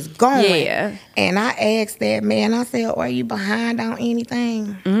 I'm just going. Yeah. And I asked that man, I said, are you behind on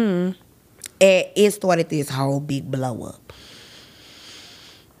anything? And it started this whole big blow up.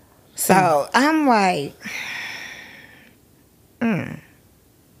 So, I'm like...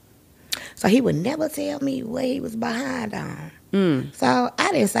 So he would never tell me what he was behind on. So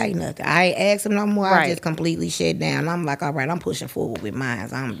I didn't say nothing. I ain't asked him no more. I just completely shut down. I'm like, all right, I'm pushing forward with mine.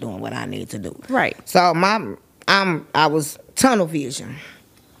 So I'm doing what I need to do. Right. So I was tunnel vision.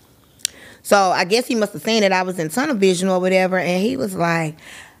 So I guess he must have seen that I was in tunnel vision or whatever, and he was like,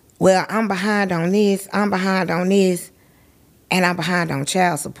 well, I'm behind on this, I'm behind on this, and I'm behind on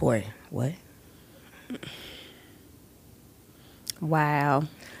child support. What? Wow.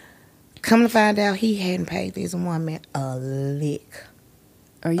 Come to find out, he hadn't paid this woman a lick.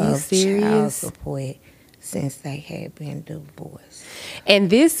 Are you of serious? Child support since they had been divorced.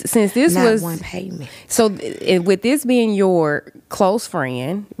 And since this Not was one payment. So with this being your close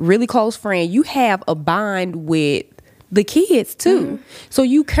friend, really close friend, you have a bond with the kids too. So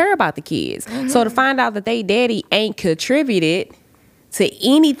you care about the kids. So to find out that they daddy ain't contributed to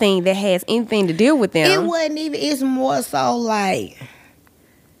anything that has anything to deal with them. It wasn't even, it's more so like,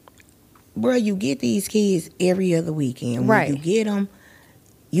 bro, you get these kids every other weekend. When you get them,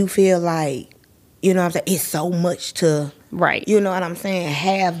 you feel like you know what I'm saying, it's so much to, Right. you know what I'm saying,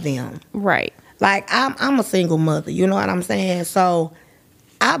 have them. Right. Like, I'm a single mother, you know what I'm saying? So,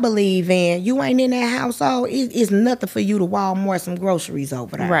 I believe in, you ain't in that household, it's nothing for you to Walmart some groceries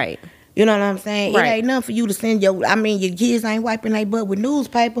over there. Right. You know what I'm saying? Right. It ain't nothing for you to send your kids ain't wiping their butt with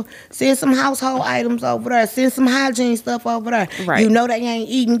newspaper. Send some household items over there. Send some hygiene stuff over there. Right. You know they ain't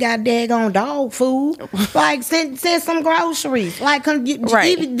eating daggone dog food. Like, send some groceries. Like,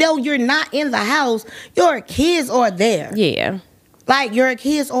 Right. even though you're not in the house, your kids are there. Yeah. Like, your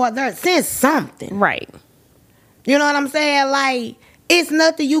kids are there. Send something. Right. You know what I'm saying? Like, it's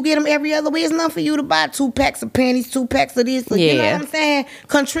nothing. You get them every other week. It's nothing for you to buy 2 packs of panties, 2 packs of this. You know Yeah. what I'm saying?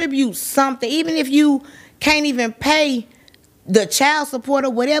 Contribute something. Even if you can't even pay the child support or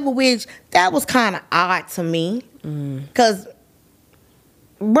whatever, which that was kind of odd to me. Because,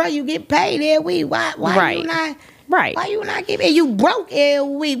 bro, you get paid every week. Why Right. you not? Right. Why you not getting? You broke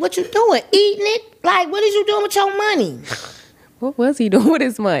every week. What you doing? Eating it? Like, what is you doing with your money? What was he doing with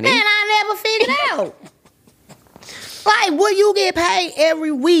his money? Man, I never figured out. Like, will you get paid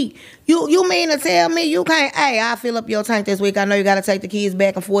every week? You mean to tell me you can't, hey, I'll fill up your tank this week. I know you got to take the kids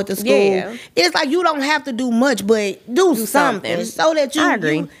back and forth to school. Yeah. It's like you don't have to do much, but do something so that I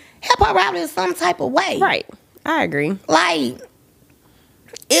agree. you help her out in some type of way. Right. I agree. Like,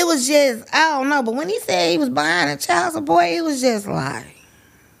 it was just, I don't know. But when he said he was behind a child support, it was just like,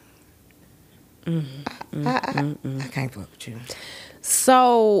 I can't fuck with you.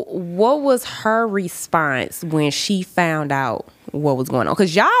 So, what was her response when she found out what was going on?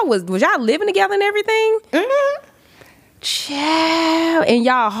 Because was y'all living together and everything? Mm-hmm. Child. And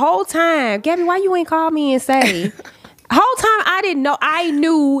y'all whole time, Gabby, why you ain't call me and say? Whole time I didn't know. I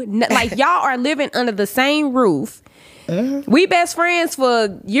knew, like, y'all are living under the same roof. Mm-hmm. We best friends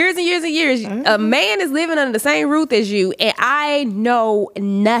for years and years and years. Mm-hmm. A man is living under the same roof as you, and I know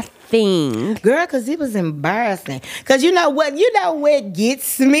nothing. Girl, because it was embarrassing. Because you know what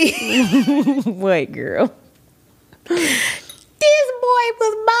gets me? What, girl? This boy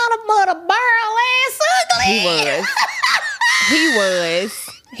was bottom of the barrel ass ugly. He was.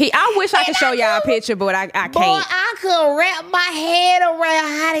 I wish I could show y'all a picture, but I can't. Boy, I could wrap my head around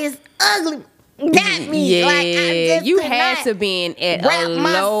how this ugly got me. Yeah, like, I just you could had not to be at wrap a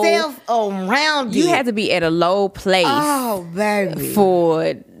low. myself around You it. had to be at a low place. Oh, baby.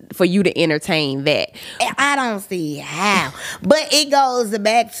 For you to entertain that. I don't see how. But it goes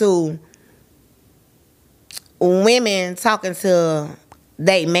back to women talking to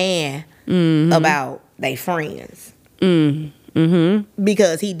they man about they friends. Mm-hmm.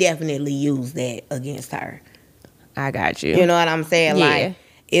 Because he definitely used that against her. I got you. You know what I'm saying? Yeah. Like,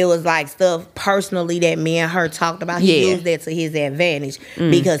 it was like stuff personally that me and her talked about. He Yeah. used that to his advantage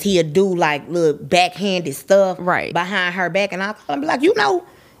because he'd do like little backhanded stuff Right. behind her back. And I'll call and be like, you know,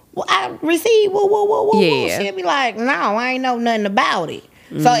 well, I received, whoa. Yeah. She'd be like, no, I ain't know nothing about it.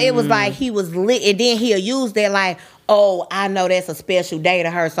 So it was like he was lit. And then he'll use that like, oh, I know that's a special day to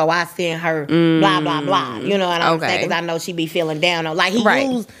her, so I send her blah, blah, blah. You know what I'm saying? Because I know she be feeling down. Like, he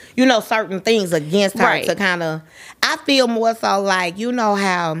used, you know, certain things against her to kind of, I feel more so like, you know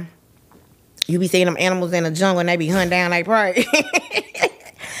how you be seeing them animals in the jungle and they be hunting down they prey.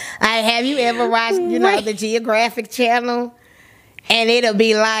 Have you ever watched, you know, the Geographic Channel? And it'll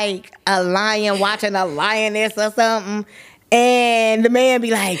be like a lion watching a lioness or something. And the man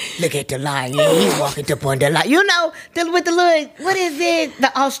be like, look at the lion. He's walking up on the lion. You know, with the little, what is it?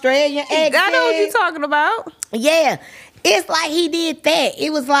 The Australian accent. I know what you're talking about. Yeah. It's like he did that.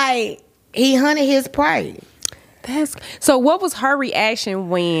 It was like he hunted his prey. So what was her reaction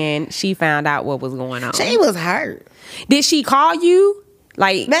when she found out what was going on? She was hurt. Did she call you?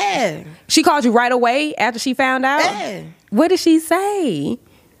 Like, Man. She called you right away after she found out? Man. What did she say?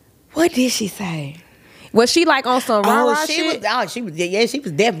 What did she say? Was she like on some rah-rah shit? She was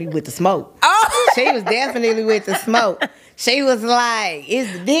definitely with the smoke. Oh. She was definitely with the smoke. She was like, is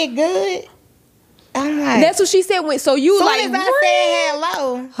the dick good? I'm like, That's what she said. So you soon like, as I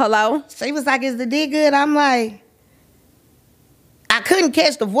said hello? she was like, is the dick good? I'm like, I couldn't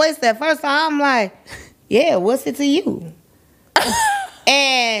catch the voice at first, so I'm like, yeah, what's it to you?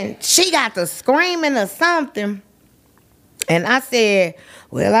 And she got to screaming or something. And I said,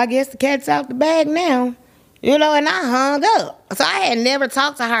 well, I guess the cat's out the bag now. You know, and I hung up. So I had never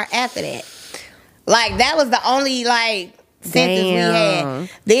talked to her after that. Like, that was the only, like, sentence we had.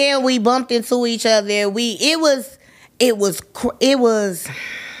 Then we bumped into each other. It was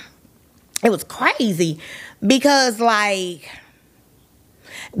crazy because, like,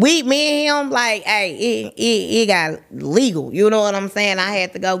 me and him, like, hey, it got legal. You know what I'm saying? I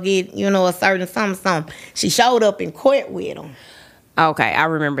had to go get, you know, a certain something. She showed up in court with him. Okay, I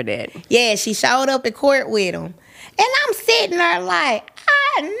remember that. Yeah, she showed up at court with him. And I'm sitting there like,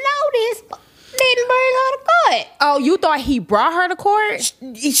 I know this didn't bring her to court. Oh, you thought he brought her to court?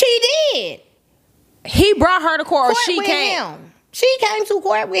 She did. He brought her to court, or she with came? him. She came to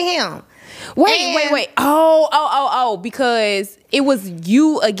court with him. Wait. Oh, because it was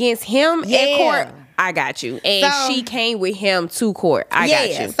you against him at court? I got you. And So- she came with him to court. I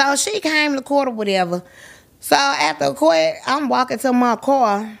got you. So she came to court or whatever. So after court, I'm walking to my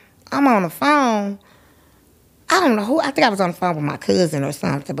car. I'm on the phone. I don't know who. I think I was on the phone with my cousin or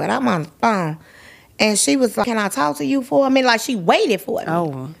something, but I'm on the phone. And she was like, can I talk to you for a minute? Like, she waited for me.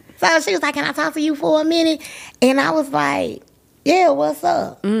 Oh. So she was like, can I talk to you for a minute? And I was like, yeah, what's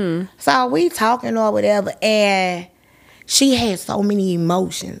up? So we talking or whatever. And she had so many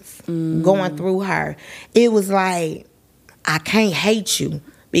emotions going through her. It was like, I can't hate you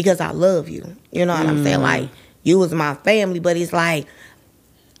because I love you. You know what I'm saying? Like, you was my family, but it's like,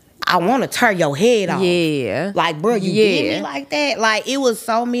 I want to tear your head off. Yeah. Like, bro, you did me like that? Like, it was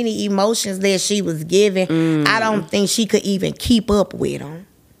so many emotions that she was giving. I don't think she could even keep up with them.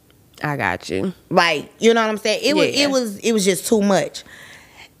 I got you. Like, you know what I'm saying? It was just too much.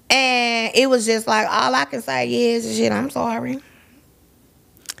 And it was just like, all I can say is, shit, I'm sorry.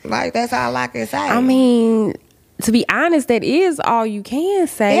 Like, that's all I can say. I mean, to be honest, that is all you can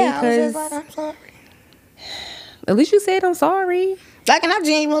say. yeah, I was just Because like, I'm sorry. at least you said I'm sorry. Like, and I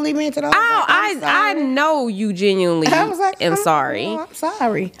genuinely meant it. I know you genuinely I was like, am sorry. Oh, I'm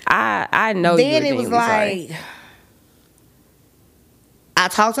sorry. I know Then you it was sorry. like, I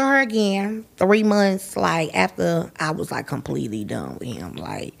talked to her again 3 months, like, after I was, like, completely done with him.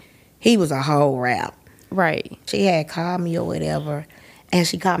 Like, he was a whole wrap. Right. She had called me or whatever, and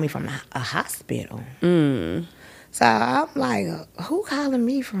she called me from a hospital. So I'm like, who calling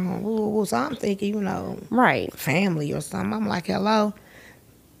me from? So I'm thinking, you know, Right. family or something. I'm like, hello.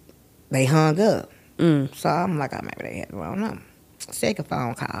 They hung up. So I'm like, oh, maybe they had the wrong number. Second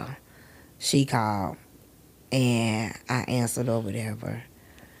phone call. She called, and I answered or whatever.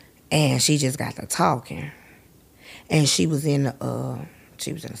 And she just got to talking. And she was in the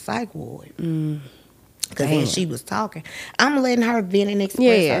psych ward. Because then she was talking. I'm letting her vent and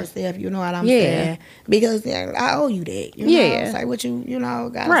express herself, you know what I'm saying? Because I owe you that. You know, say what you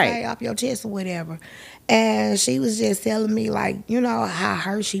gotta say off your chest or whatever. And she was just telling me, like, you know, how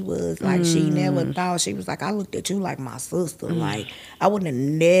hurt she was. Like, she never thought, she was like, I looked at you like my sister. Like, I wouldn't have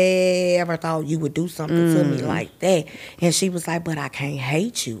never thought you would do something to me like that. And she was like, but I can't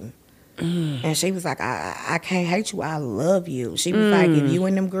hate you. And she was like, I can't hate you. I love you. She was like, if you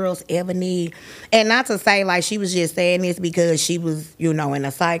and them girls ever need, and not to say like she was just saying this because she was, you know, in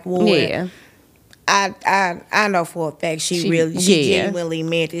a psych ward. Yeah. I know for a fact she genuinely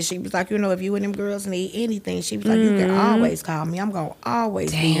meant it. She was like, you know, if you and them girls need anything, she was like, you can always call me. I'm gonna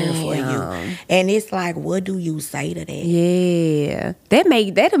always be here for you. And it's like, what do you say to that? Yeah.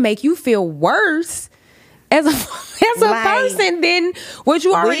 That'll make you feel worse as a person than what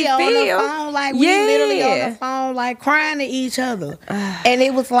you already feel. On the phone, like, we literally on the phone, like, crying to each other. And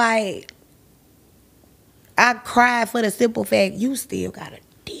it was like, I cried for the simple fact, you still gotta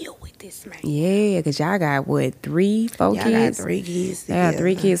deal with this, man. Yeah, because y'all got, what, 3, 4 Y'all kids? got 3 kids. Yeah,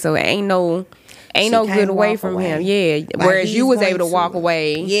 3 kids, so ain't no good away from him. Yeah, Like, whereas you was able to walk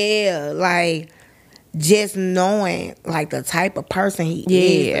away. Yeah, like, just knowing, like, the type of person he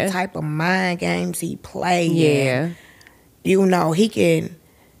is, the type of mind games he plays. Yeah. You know, he can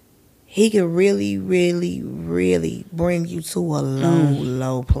really, really, really bring you to a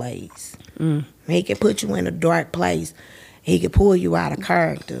low place. He can put you in a dark place. He can pull you out of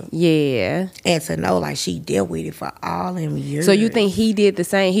character. Yeah. And to know, like, she dealt with it for all them years. So you think he did the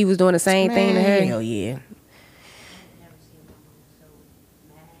same? He was doing the same thing to her? Hell yeah.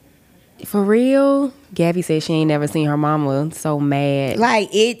 For real? Gabby said she ain't never seen her mama so mad. Like,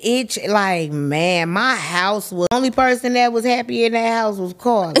 like, man, my house was, the only person that was happy in that house was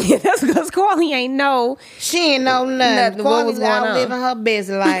Carly. That's because Carly ain't know. She ain't know nothing. What was Carly going out on? living her best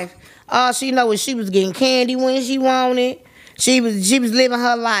life. All she know is she was getting candy when she wanted. She was living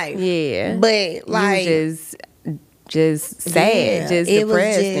her life. Yeah. But, like, you just sad, just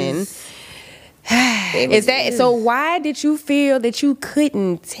depressed. So why did you feel that you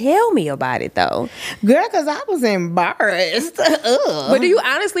couldn't tell me about it though? Girl, because I was embarrassed. But do you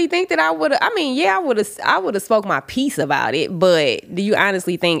honestly think that I would have, I would have spoke my piece about it, but do you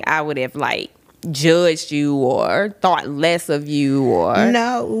honestly think I would have, like, judged you or thought less of you? Or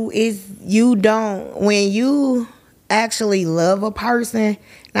no, it's, you don't, when you actually love a person,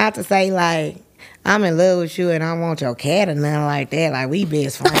 not to say, like, I'm in love with you and I want your cat or nothing like that. Like, we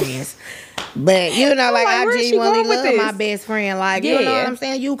best friends. But, you know, like I genuinely love my best friend. Like, you know what I'm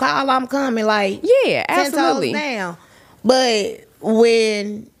saying? You call, I'm coming. Like, yeah, absolutely. 10 toes down. But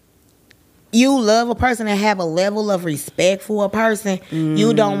when you love a person and have a level of respect for a person,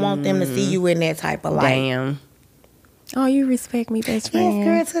 you don't want them to see you in that type of light. Damn. Oh, you respect me, best friend.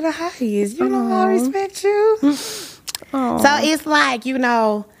 Yes, girl, to the highest. You know I respect you. So it's like, you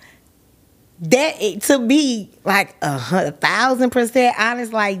know, that to be like 1,000%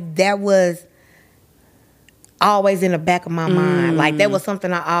 honest, like that was always in the back of my mind. Like that was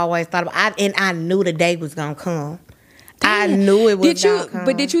something I always thought about. And I knew the day was gonna come. I knew it was gonna come.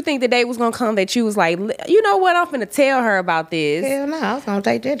 But did you think the day was gonna come that you was like, you know what, I'm finna tell her about this? Hell no, I was gonna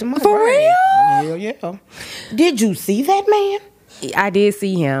take that to my For grave. real? Hell yeah. Did you see that man? I did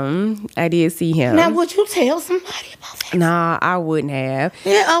see him. Now would you tell somebody about that? Nah, I wouldn't have.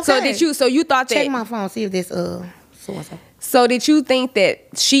 Yeah, okay. So you thought that? Check my phone, see if this so-and-so. So did you think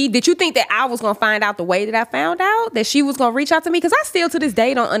that I was gonna find out the way that I found out, that she was gonna reach out to me? Because I still to this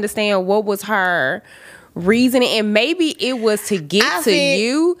day don't understand what was her reasoning, and maybe it was to get to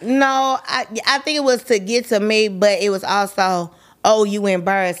you. No, I think it was to get to me, but it was also, oh, you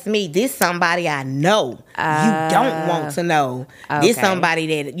embarrassed me. This somebody I know. You don't want to know. Okay. This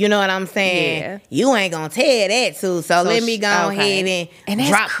somebody that, you know what I'm saying? Yeah. You ain't gonna tell that to. So let me go ahead and that's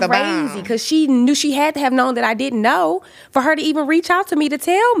drop the bomb. crazy, because she knew, she had to have known that I didn't know for her to even reach out to me to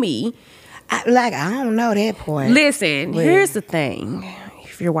tell me. I don't know that point. Listen, here's the thing.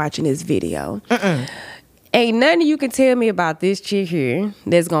 If you're watching this video, ain't nothing you can tell me about this chick here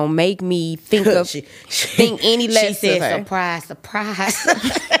that's gonna make me think of think any less she said, of her. Surprise, surprise.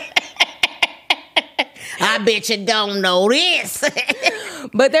 I bet you don't know this.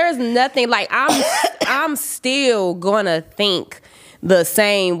 But there's nothing, like, I'm still gonna think the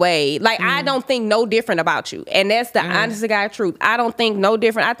same way. Like, I don't think no different about you. And that's the honest to God truth. I don't think no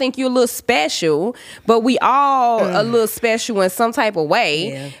different. I think you're a little special, but we all a little special in some type of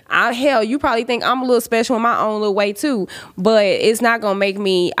way. Yeah. Hell, you probably think I'm a little special in my own little way too. But it's not gonna make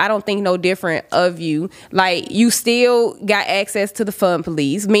me, I don't think no different of you. Like, you still got access to the fun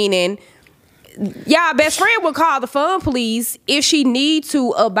police, meaning y'all best friend would call the fun police if she need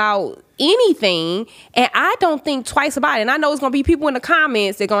to about anything, and I don't think twice about it. And I know it's gonna be people in the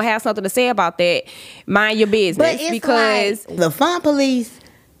comments that gonna have something to say about that. Mind your business. But it's because like the fun police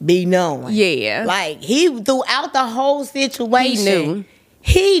be knowing. Yeah. Like, he throughout the whole situation, he knew.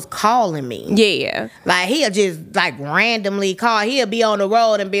 He's calling me. Yeah. Like, he'll just like randomly call. He'll be on the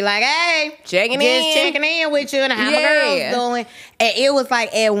road and be like, hey, checking in with you and how my girl's doing. And it was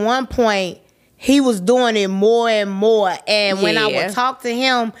like at one point he was doing it more and more. And when I would talk to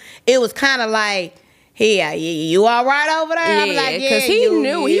him, it was kind of like, hey, you all right over there? I was like, yeah, because he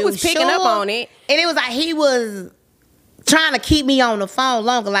knew. He was picking up on it. And it was like he was trying to keep me on the phone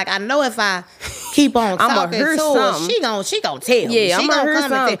longer. Like, I know if I keep on talking to her, she gonna tell me. Yeah, she gonna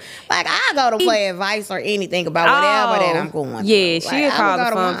come and tell. Like, I go to play advice or anything about whatever that I'm going through. Yeah, she'll call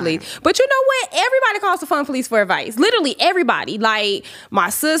the fun police. But you know what? Everybody calls the fun police for advice. Literally everybody. Like, my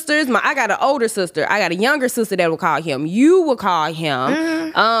sisters, I got an older sister. I got a younger sister that will call him. You will call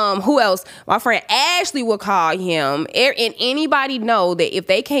him. Who else? My friend Ashley will call him. And anybody know that if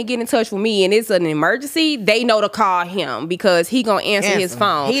they can't get in touch with me and it's an emergency, they know to call him, because he gonna answer his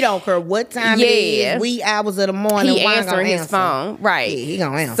phone. He don't care what time it is, wee hours of the morning. He answering his phone, right? Yeah, he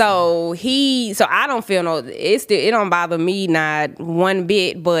gonna answer. So I don't feel it don't bother me not one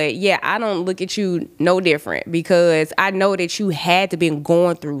bit. But yeah, I don't look at you no different, because I know that you had to been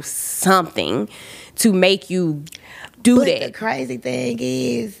going through something to make you do that. The crazy thing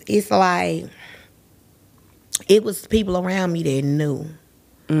is, it's like it was people around me that knew,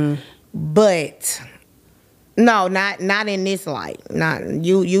 but. No, not in this light. Not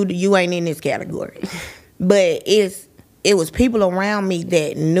you ain't in this category. But it was people around me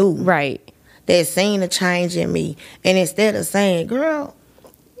that knew. Right. That seen a change in me. And instead of saying, girl,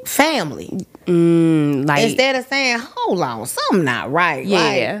 family. Instead of saying, hold on, something not right.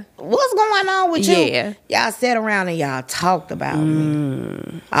 Yeah. Like, what's going on with you? Yeah. Y'all sat around and y'all talked about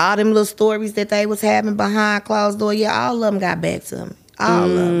me. All them little stories that they was having behind closed door, all of them got back to me. All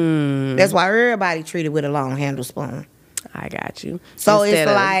of them. That's why everybody treated with a long handle spoon. I got you. So instead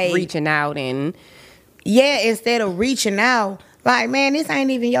it's like of reaching out and instead of reaching out, like, man, this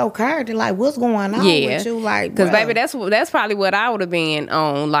ain't even your character. Like, what's going on with you? Like, because baby, that's probably what I would have been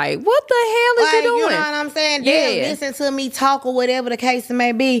on. Like, what the hell is you doing? You know what I'm saying? Then listen to me talk or whatever the case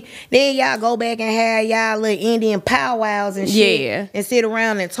may be. Then y'all go back and have y'all little Indian powwows and shit, and sit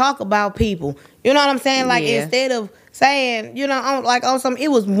around and talk about people. You know what I'm saying? Like, instead of saying, on some, it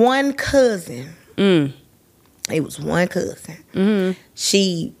was one cousin. It was one cousin.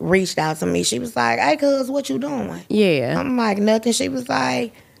 She reached out to me. She was like, "Hey, cuz, what you doing?" Yeah. I'm like, "Nothing." She was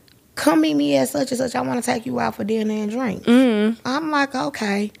like, "Come meet me at such and such. I want to take you out for dinner and drinks." I'm like,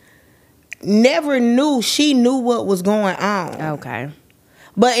 "Okay." Never knew she knew what was going on. Okay.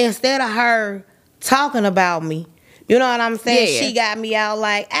 But instead of her talking about me, you know what I'm saying? Yeah. She got me out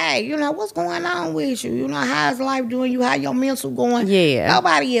like, "Hey, you know, what's going on with you? You know, how's life doing you? How your mental going?" Yeah.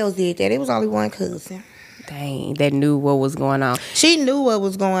 Nobody else did that. It was only one cousin. Dang, that knew what was going on. She knew what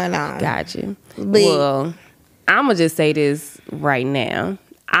was going on. Gotcha. But- Well, I'm going to just say this right now.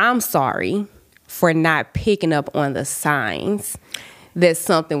 I'm sorry for not picking up on the signs that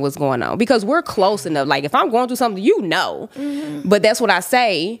something was going on, because we're close enough. Like, if I'm going through something, you know. But that's what I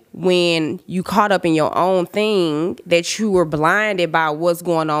say, when you caught up in your own thing, that you were blinded by what's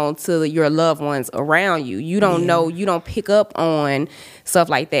going on to your loved ones around you. You don't know, you don't pick up on stuff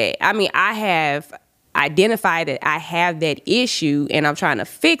like that. I mean, I have identified that I have that issue and I'm trying to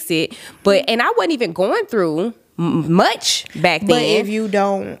fix it, and I wasn't even going through much back then. But if you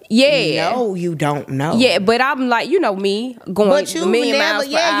don't know, you don't know. Yeah, but I'm like, you know me, going But you a million never, miles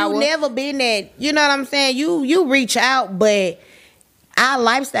per hour. you never been that. You know what I'm saying? You reach out, but our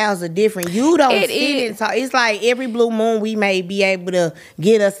lifestyles are different. You don't It sit is. and talk. It's like every blue moon we may be able to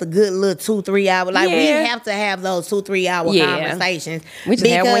get us a good little 2-3 hour. Like we Yeah. have to have those 2-3 hour Yeah. conversations. We just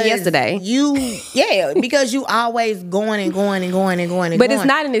had one because yesterday. Because you always going and going and going and going and But going. it's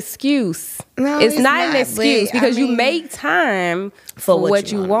not an excuse. No, it's it's not an not, excuse, but, because I you mean, make time for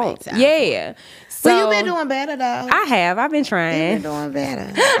what you wanna want. make time Yeah. So But you've been doing better though. I have. I've been You've trying. been doing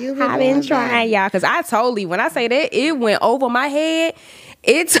better. I've been trying, y'all, because I totally, when I say that, it went over my head.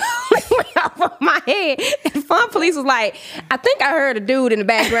 It totally went over my head. And Fun Police was like, I think I heard a dude in the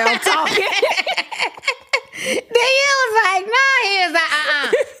background talking. Then he was like, "No, he was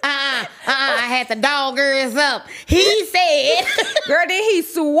like, I had the dog ears up." He said, Girl, then he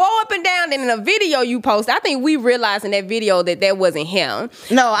swore up and down. And in a video you posted, I think we realized in that video that wasn't him.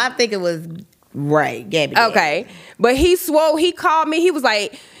 "No, I think it was Ray, Gabby." Okay. But he swore, he called me. He was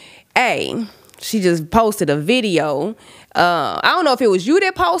like, "Hey, she just posted a video. I don't know if it was you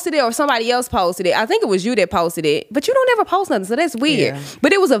that posted it or somebody else posted it. I think it was you that posted it. But you don't ever post nothing, so that's weird." Yeah.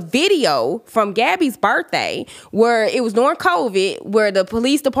 But it was a video from Gabby's birthday where it was during COVID, where the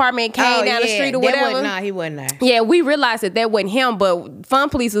police department came down the street or whatever. No, he wasn't there. Yeah, we realized that wasn't him, but Fun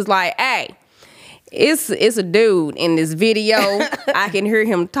Police was like, "Hey, it's a dude in this video. I can hear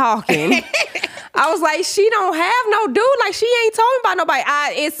him talking." I was like, she don't have no dude. Like, she ain't talking about nobody.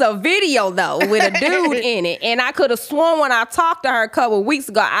 It's a video, though, with a dude in it. And I could have sworn when I talked to her a couple of weeks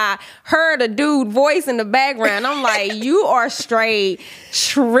ago, I heard a dude voice in the background. I'm like, you are straight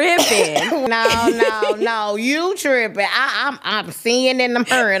tripping. No, you tripping. I'm seeing and I'm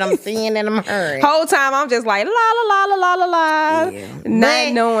hearing. I'm seeing and I'm hearing. Whole time, I'm just like, la, la, la, la, la, la, Yeah. not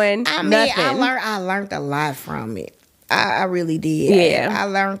But, knowing I mean, nothing. I learned a lot from it. I really did. Yeah. I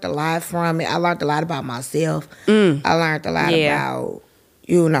learned a lot from it. I learned a lot about myself. I learned a lot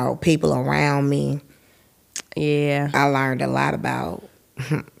about, people around me. Yeah. I learned a lot about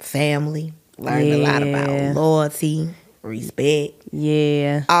family. Learned a lot Yeah. about loyalty, respect,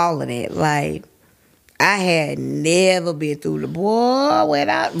 Yeah. all of that. Like, I had never been through the boy.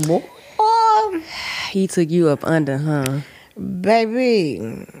 He took you up under, huh? Baby.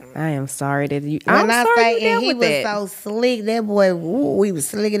 I am sorry that you. When I'm I sorry say you dealt he with was that. so slick, that boy, we was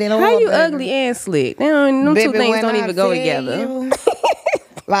slicker than How you ugly and slick? Them two Baby, things when don't I even go tell together. you,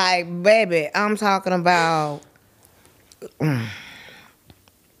 like, baby, I'm talking about.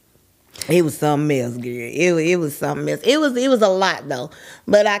 It was something else, girl. It was something else. It was a lot though,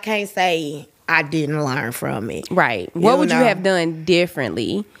 but I can't say I didn't learn from it. Right. What would you know? have done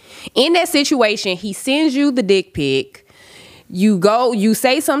differently? In that situation, he sends you the dick pic. You go, you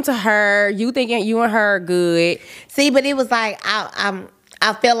say something to her. You thinking you and her are good. See, but it was like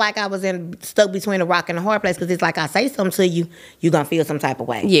I felt like I was stuck between a rock and a hard place, because it's like I say something to you, you're going to feel some type of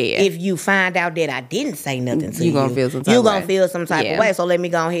way. Yeah. If you find out that I didn't say nothing to you, You gonna feel some type you're of going way. to feel some type Yeah. of way. So let me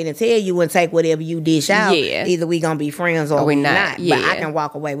go ahead and tell you and take whatever you dish out. Yeah. Either we going to be friends or we we not. not. But Yeah. I can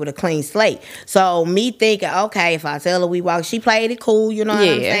walk away with a clean slate. So me thinking, okay, if I tell her we walk, she played it cool, you know what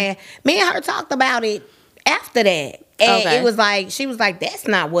I'm Yeah. saying? Me and her talked about it after that. And Okay. it was like, she was like, that's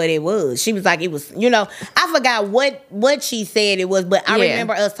not what it was. She was like, it was, I forgot what she said it was, but I Yeah.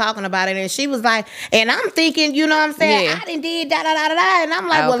 remember us talking about it, and she was like, and I'm thinking, you know what I'm saying? Yeah. I done did da-da-da-da-da. And I'm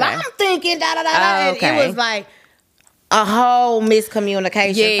like, well, Okay. I'm thinking da-da-da-da. And Okay. it was like a whole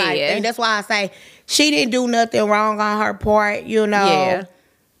miscommunication type Yeah. thing. That's why I say she didn't do nothing wrong on her part, Yeah.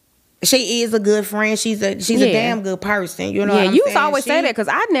 She is a good friend. She's a damn good person. You know what I'm you saying? always say that because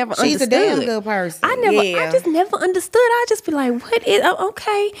I never understood. She's a damn good person. I just never understood. I just be like, what is,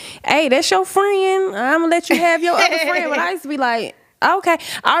 okay. Hey, that's your friend. I'm going to let you have your other friend. But I used to be like, okay.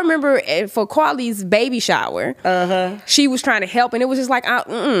 I remember for Quali's baby shower, she was trying to help, and it was just like, I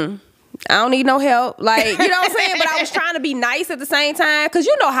don't need no help. Like, you know what I'm saying? But I was trying to be nice at the same time. Because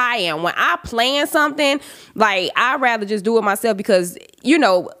you know how I am. When I plan something, like, I'd rather just do it myself because, you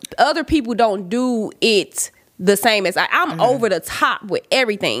know, other people don't do it the same as I'm over the top with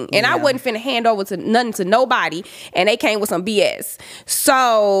everything. And I wasn't finna hand over to nothing to nobody. And they came with some BS.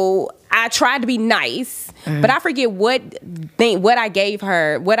 So I tried to be nice. But I forget what I gave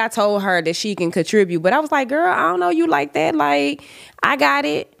her, what I told her that she can contribute. But I was like, girl, I don't know you like that. Like, I got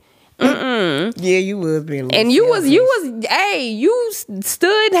it. Yeah, you was being, and you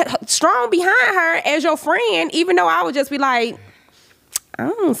stood strong behind her as your friend, even though I would just be like, I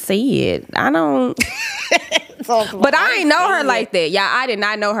don't see it. I don't. But I ain't know her like that. Yeah, I did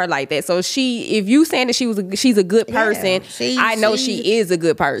not know her like that. So if you saying that she's a good person, I know she is a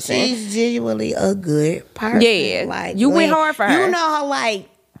good person. She's genuinely a good person. Yeah, like you went hard for her. You know how like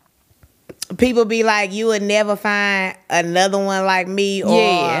people be like, you would never find another one like me,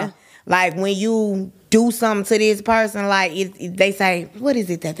 or like when you do something to this person, like they say, what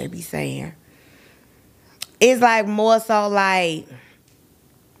is it that they be saying? It's like more so like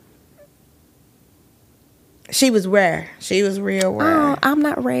she was rare. She was real rare. Oh, I'm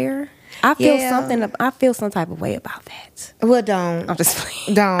not rare. I feel something. I feel some type of way about that. Well, don't. I'm just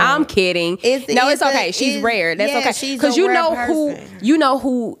playing. Don't. I'm kidding. It's okay. She's rare. That's okay. Because you know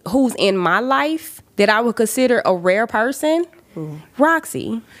who's in my life that I would consider a rare person.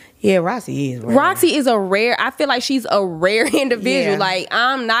 Roxy. Yeah, Roxy is rare. Roxy is a rare. I feel like she's a rare individual. Yeah. Like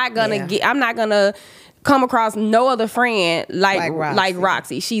I'm not gonna come across no other friend like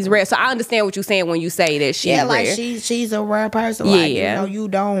Roxy. She's rare. So I understand what you're saying when you say that she's rare. Like she's a rare person. Like, you know, you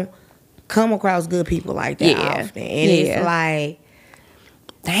don't come across good people like that often. And it's like,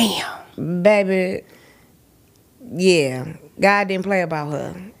 damn, baby, God didn't play about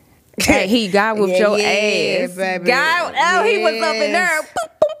her. Hey, God whooped your ass. Baby. God, he was up in there. Boom,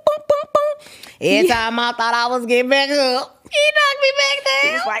 boom, boom, boom, boom. Every time I thought I was getting back up, he knocked me back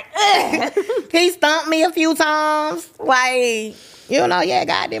down. He's like, he stumped me a few times. Like, you know,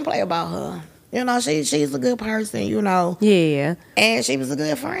 God didn't play about her. You know, she's a good person, you know. Yeah. And she was a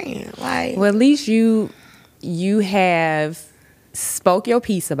good friend. Like, well, at least you have spoke your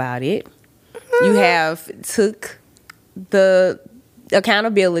piece about it. You have took the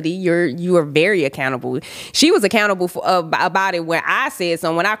accountability. You are very accountable. She was accountable for about it when I said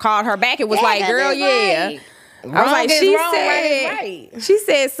something. When I called her back, it was like, girl, right. I was like, she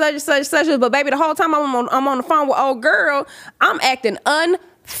said such, but baby, the whole time I'm on the phone with old girl, I'm acting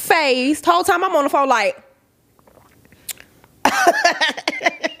unfazed. Whole time I'm on the phone like,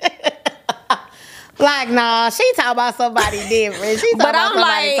 like, nah, she talking about somebody different. But I'm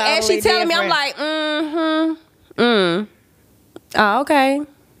like, and she telling me, I'm like, oh, okay.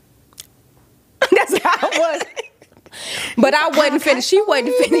 That's how it was. But I wasn't finna. She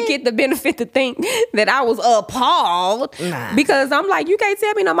wasn't finna get the benefit to think that I was appalled, because I'm like, you can't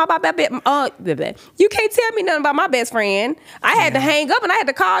tell me nothing about you can't tell me nothing about my best friend. I had to hang up and I had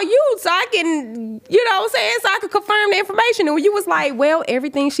to call you so I can, you know what I'm saying, so I could confirm the information. And when you was like, well,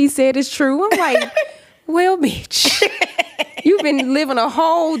 everything she said is true. I'm like, well, bitch, you've been living a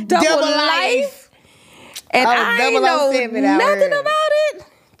whole double life, and I ain't know nothing about it.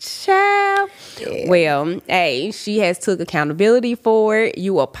 Child. Yeah. Well, hey, she has took accountability for it.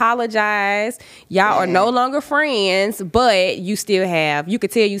 You apologize. Y'all are no longer friends, but you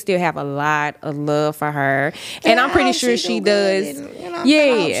could tell you still have a lot of love for her. And I'm pretty sure she does. And, you know,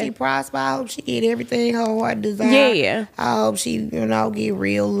 I hope she prosper. I hope she get everything her heart desires. Yeah. I hope she, you know, get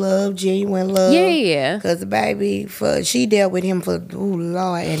real love, genuine love. Yeah. Because baby, she dealt with him for,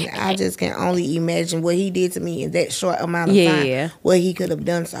 Lord, and I just can only imagine what he did to me in that short amount of time. What he could have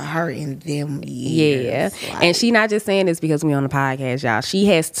done to her in them years. Yeah. Like, and she not just saying this because we on the podcast, y'all. She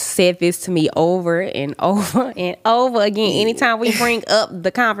has said this to me over and over and over again. Anytime we bring up the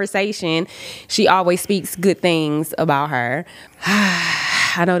conversation, she always speaks good things about her.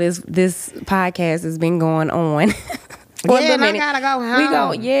 I know this podcast has been going on. And I gotta go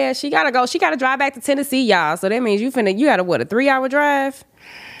home. She gotta go. She gotta drive back to Tennessee, y'all. So that means you got a 3-hour drive?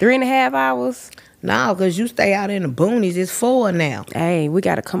 3.5 hours? No, because you stay out in the boonies. It's 4 now. Hey, we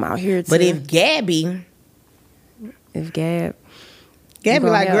got to come out here too. But if Gabby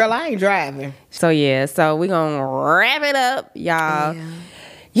like, girl, I ain't driving. So, so we're going to wrap it up, y'all.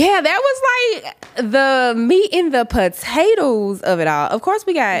 Yeah, that was like the meat and the potatoes of it all. Of course,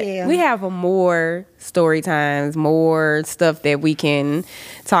 we have more story times, more stuff that we can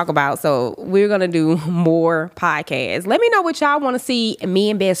talk about. So we're going to do more podcasts. Let me know what y'all want to see me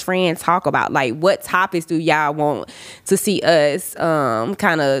and best friends talk about. Like, what topics do y'all want to see us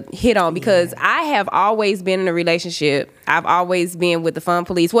kind of hit on? Because I have always been in a relationship. I've always been with the fun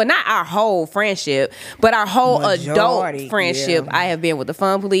police. Well, not our whole friendship, but our whole adult friendship. I have been with the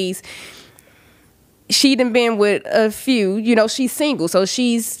fun police. She done been with a few. You know, she's single, so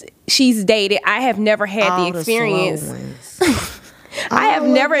she's dated. I have never had the experience. I have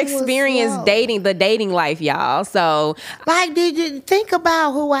never experienced the dating life, y'all. So, like, did you think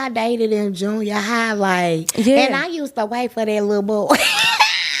about who I dated in junior high? Like, and I used to wait for that little boy.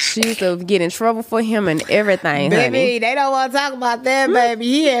 She used to get in trouble for him and everything, baby, honey. they don't want to talk about that, baby.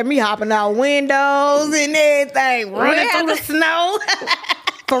 He had me hopping out windows and everything, running through the snow.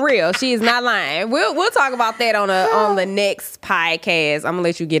 For real, she is not lying. We'll talk about that on the next podcast. I'm gonna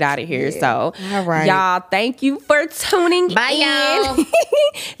let you get out of here. So, all right, y'all, thank you for tuning in. Bye, y'all.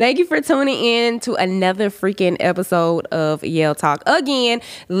 Thank you for tuning in to another freaking episode of Yale Talk. Again,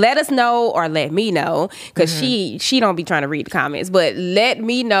 let us know, or let me know, because she don't be trying to read the comments, but let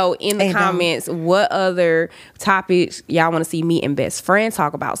me know in the comments what other topics y'all want to see me and best friend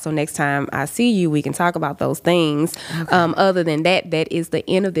talk about. So next time I see you, we can talk about those things. Okay. Other than that, that is the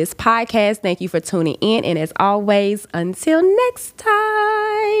end of this podcast. Thank you for tuning in, and as always, until next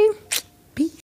time.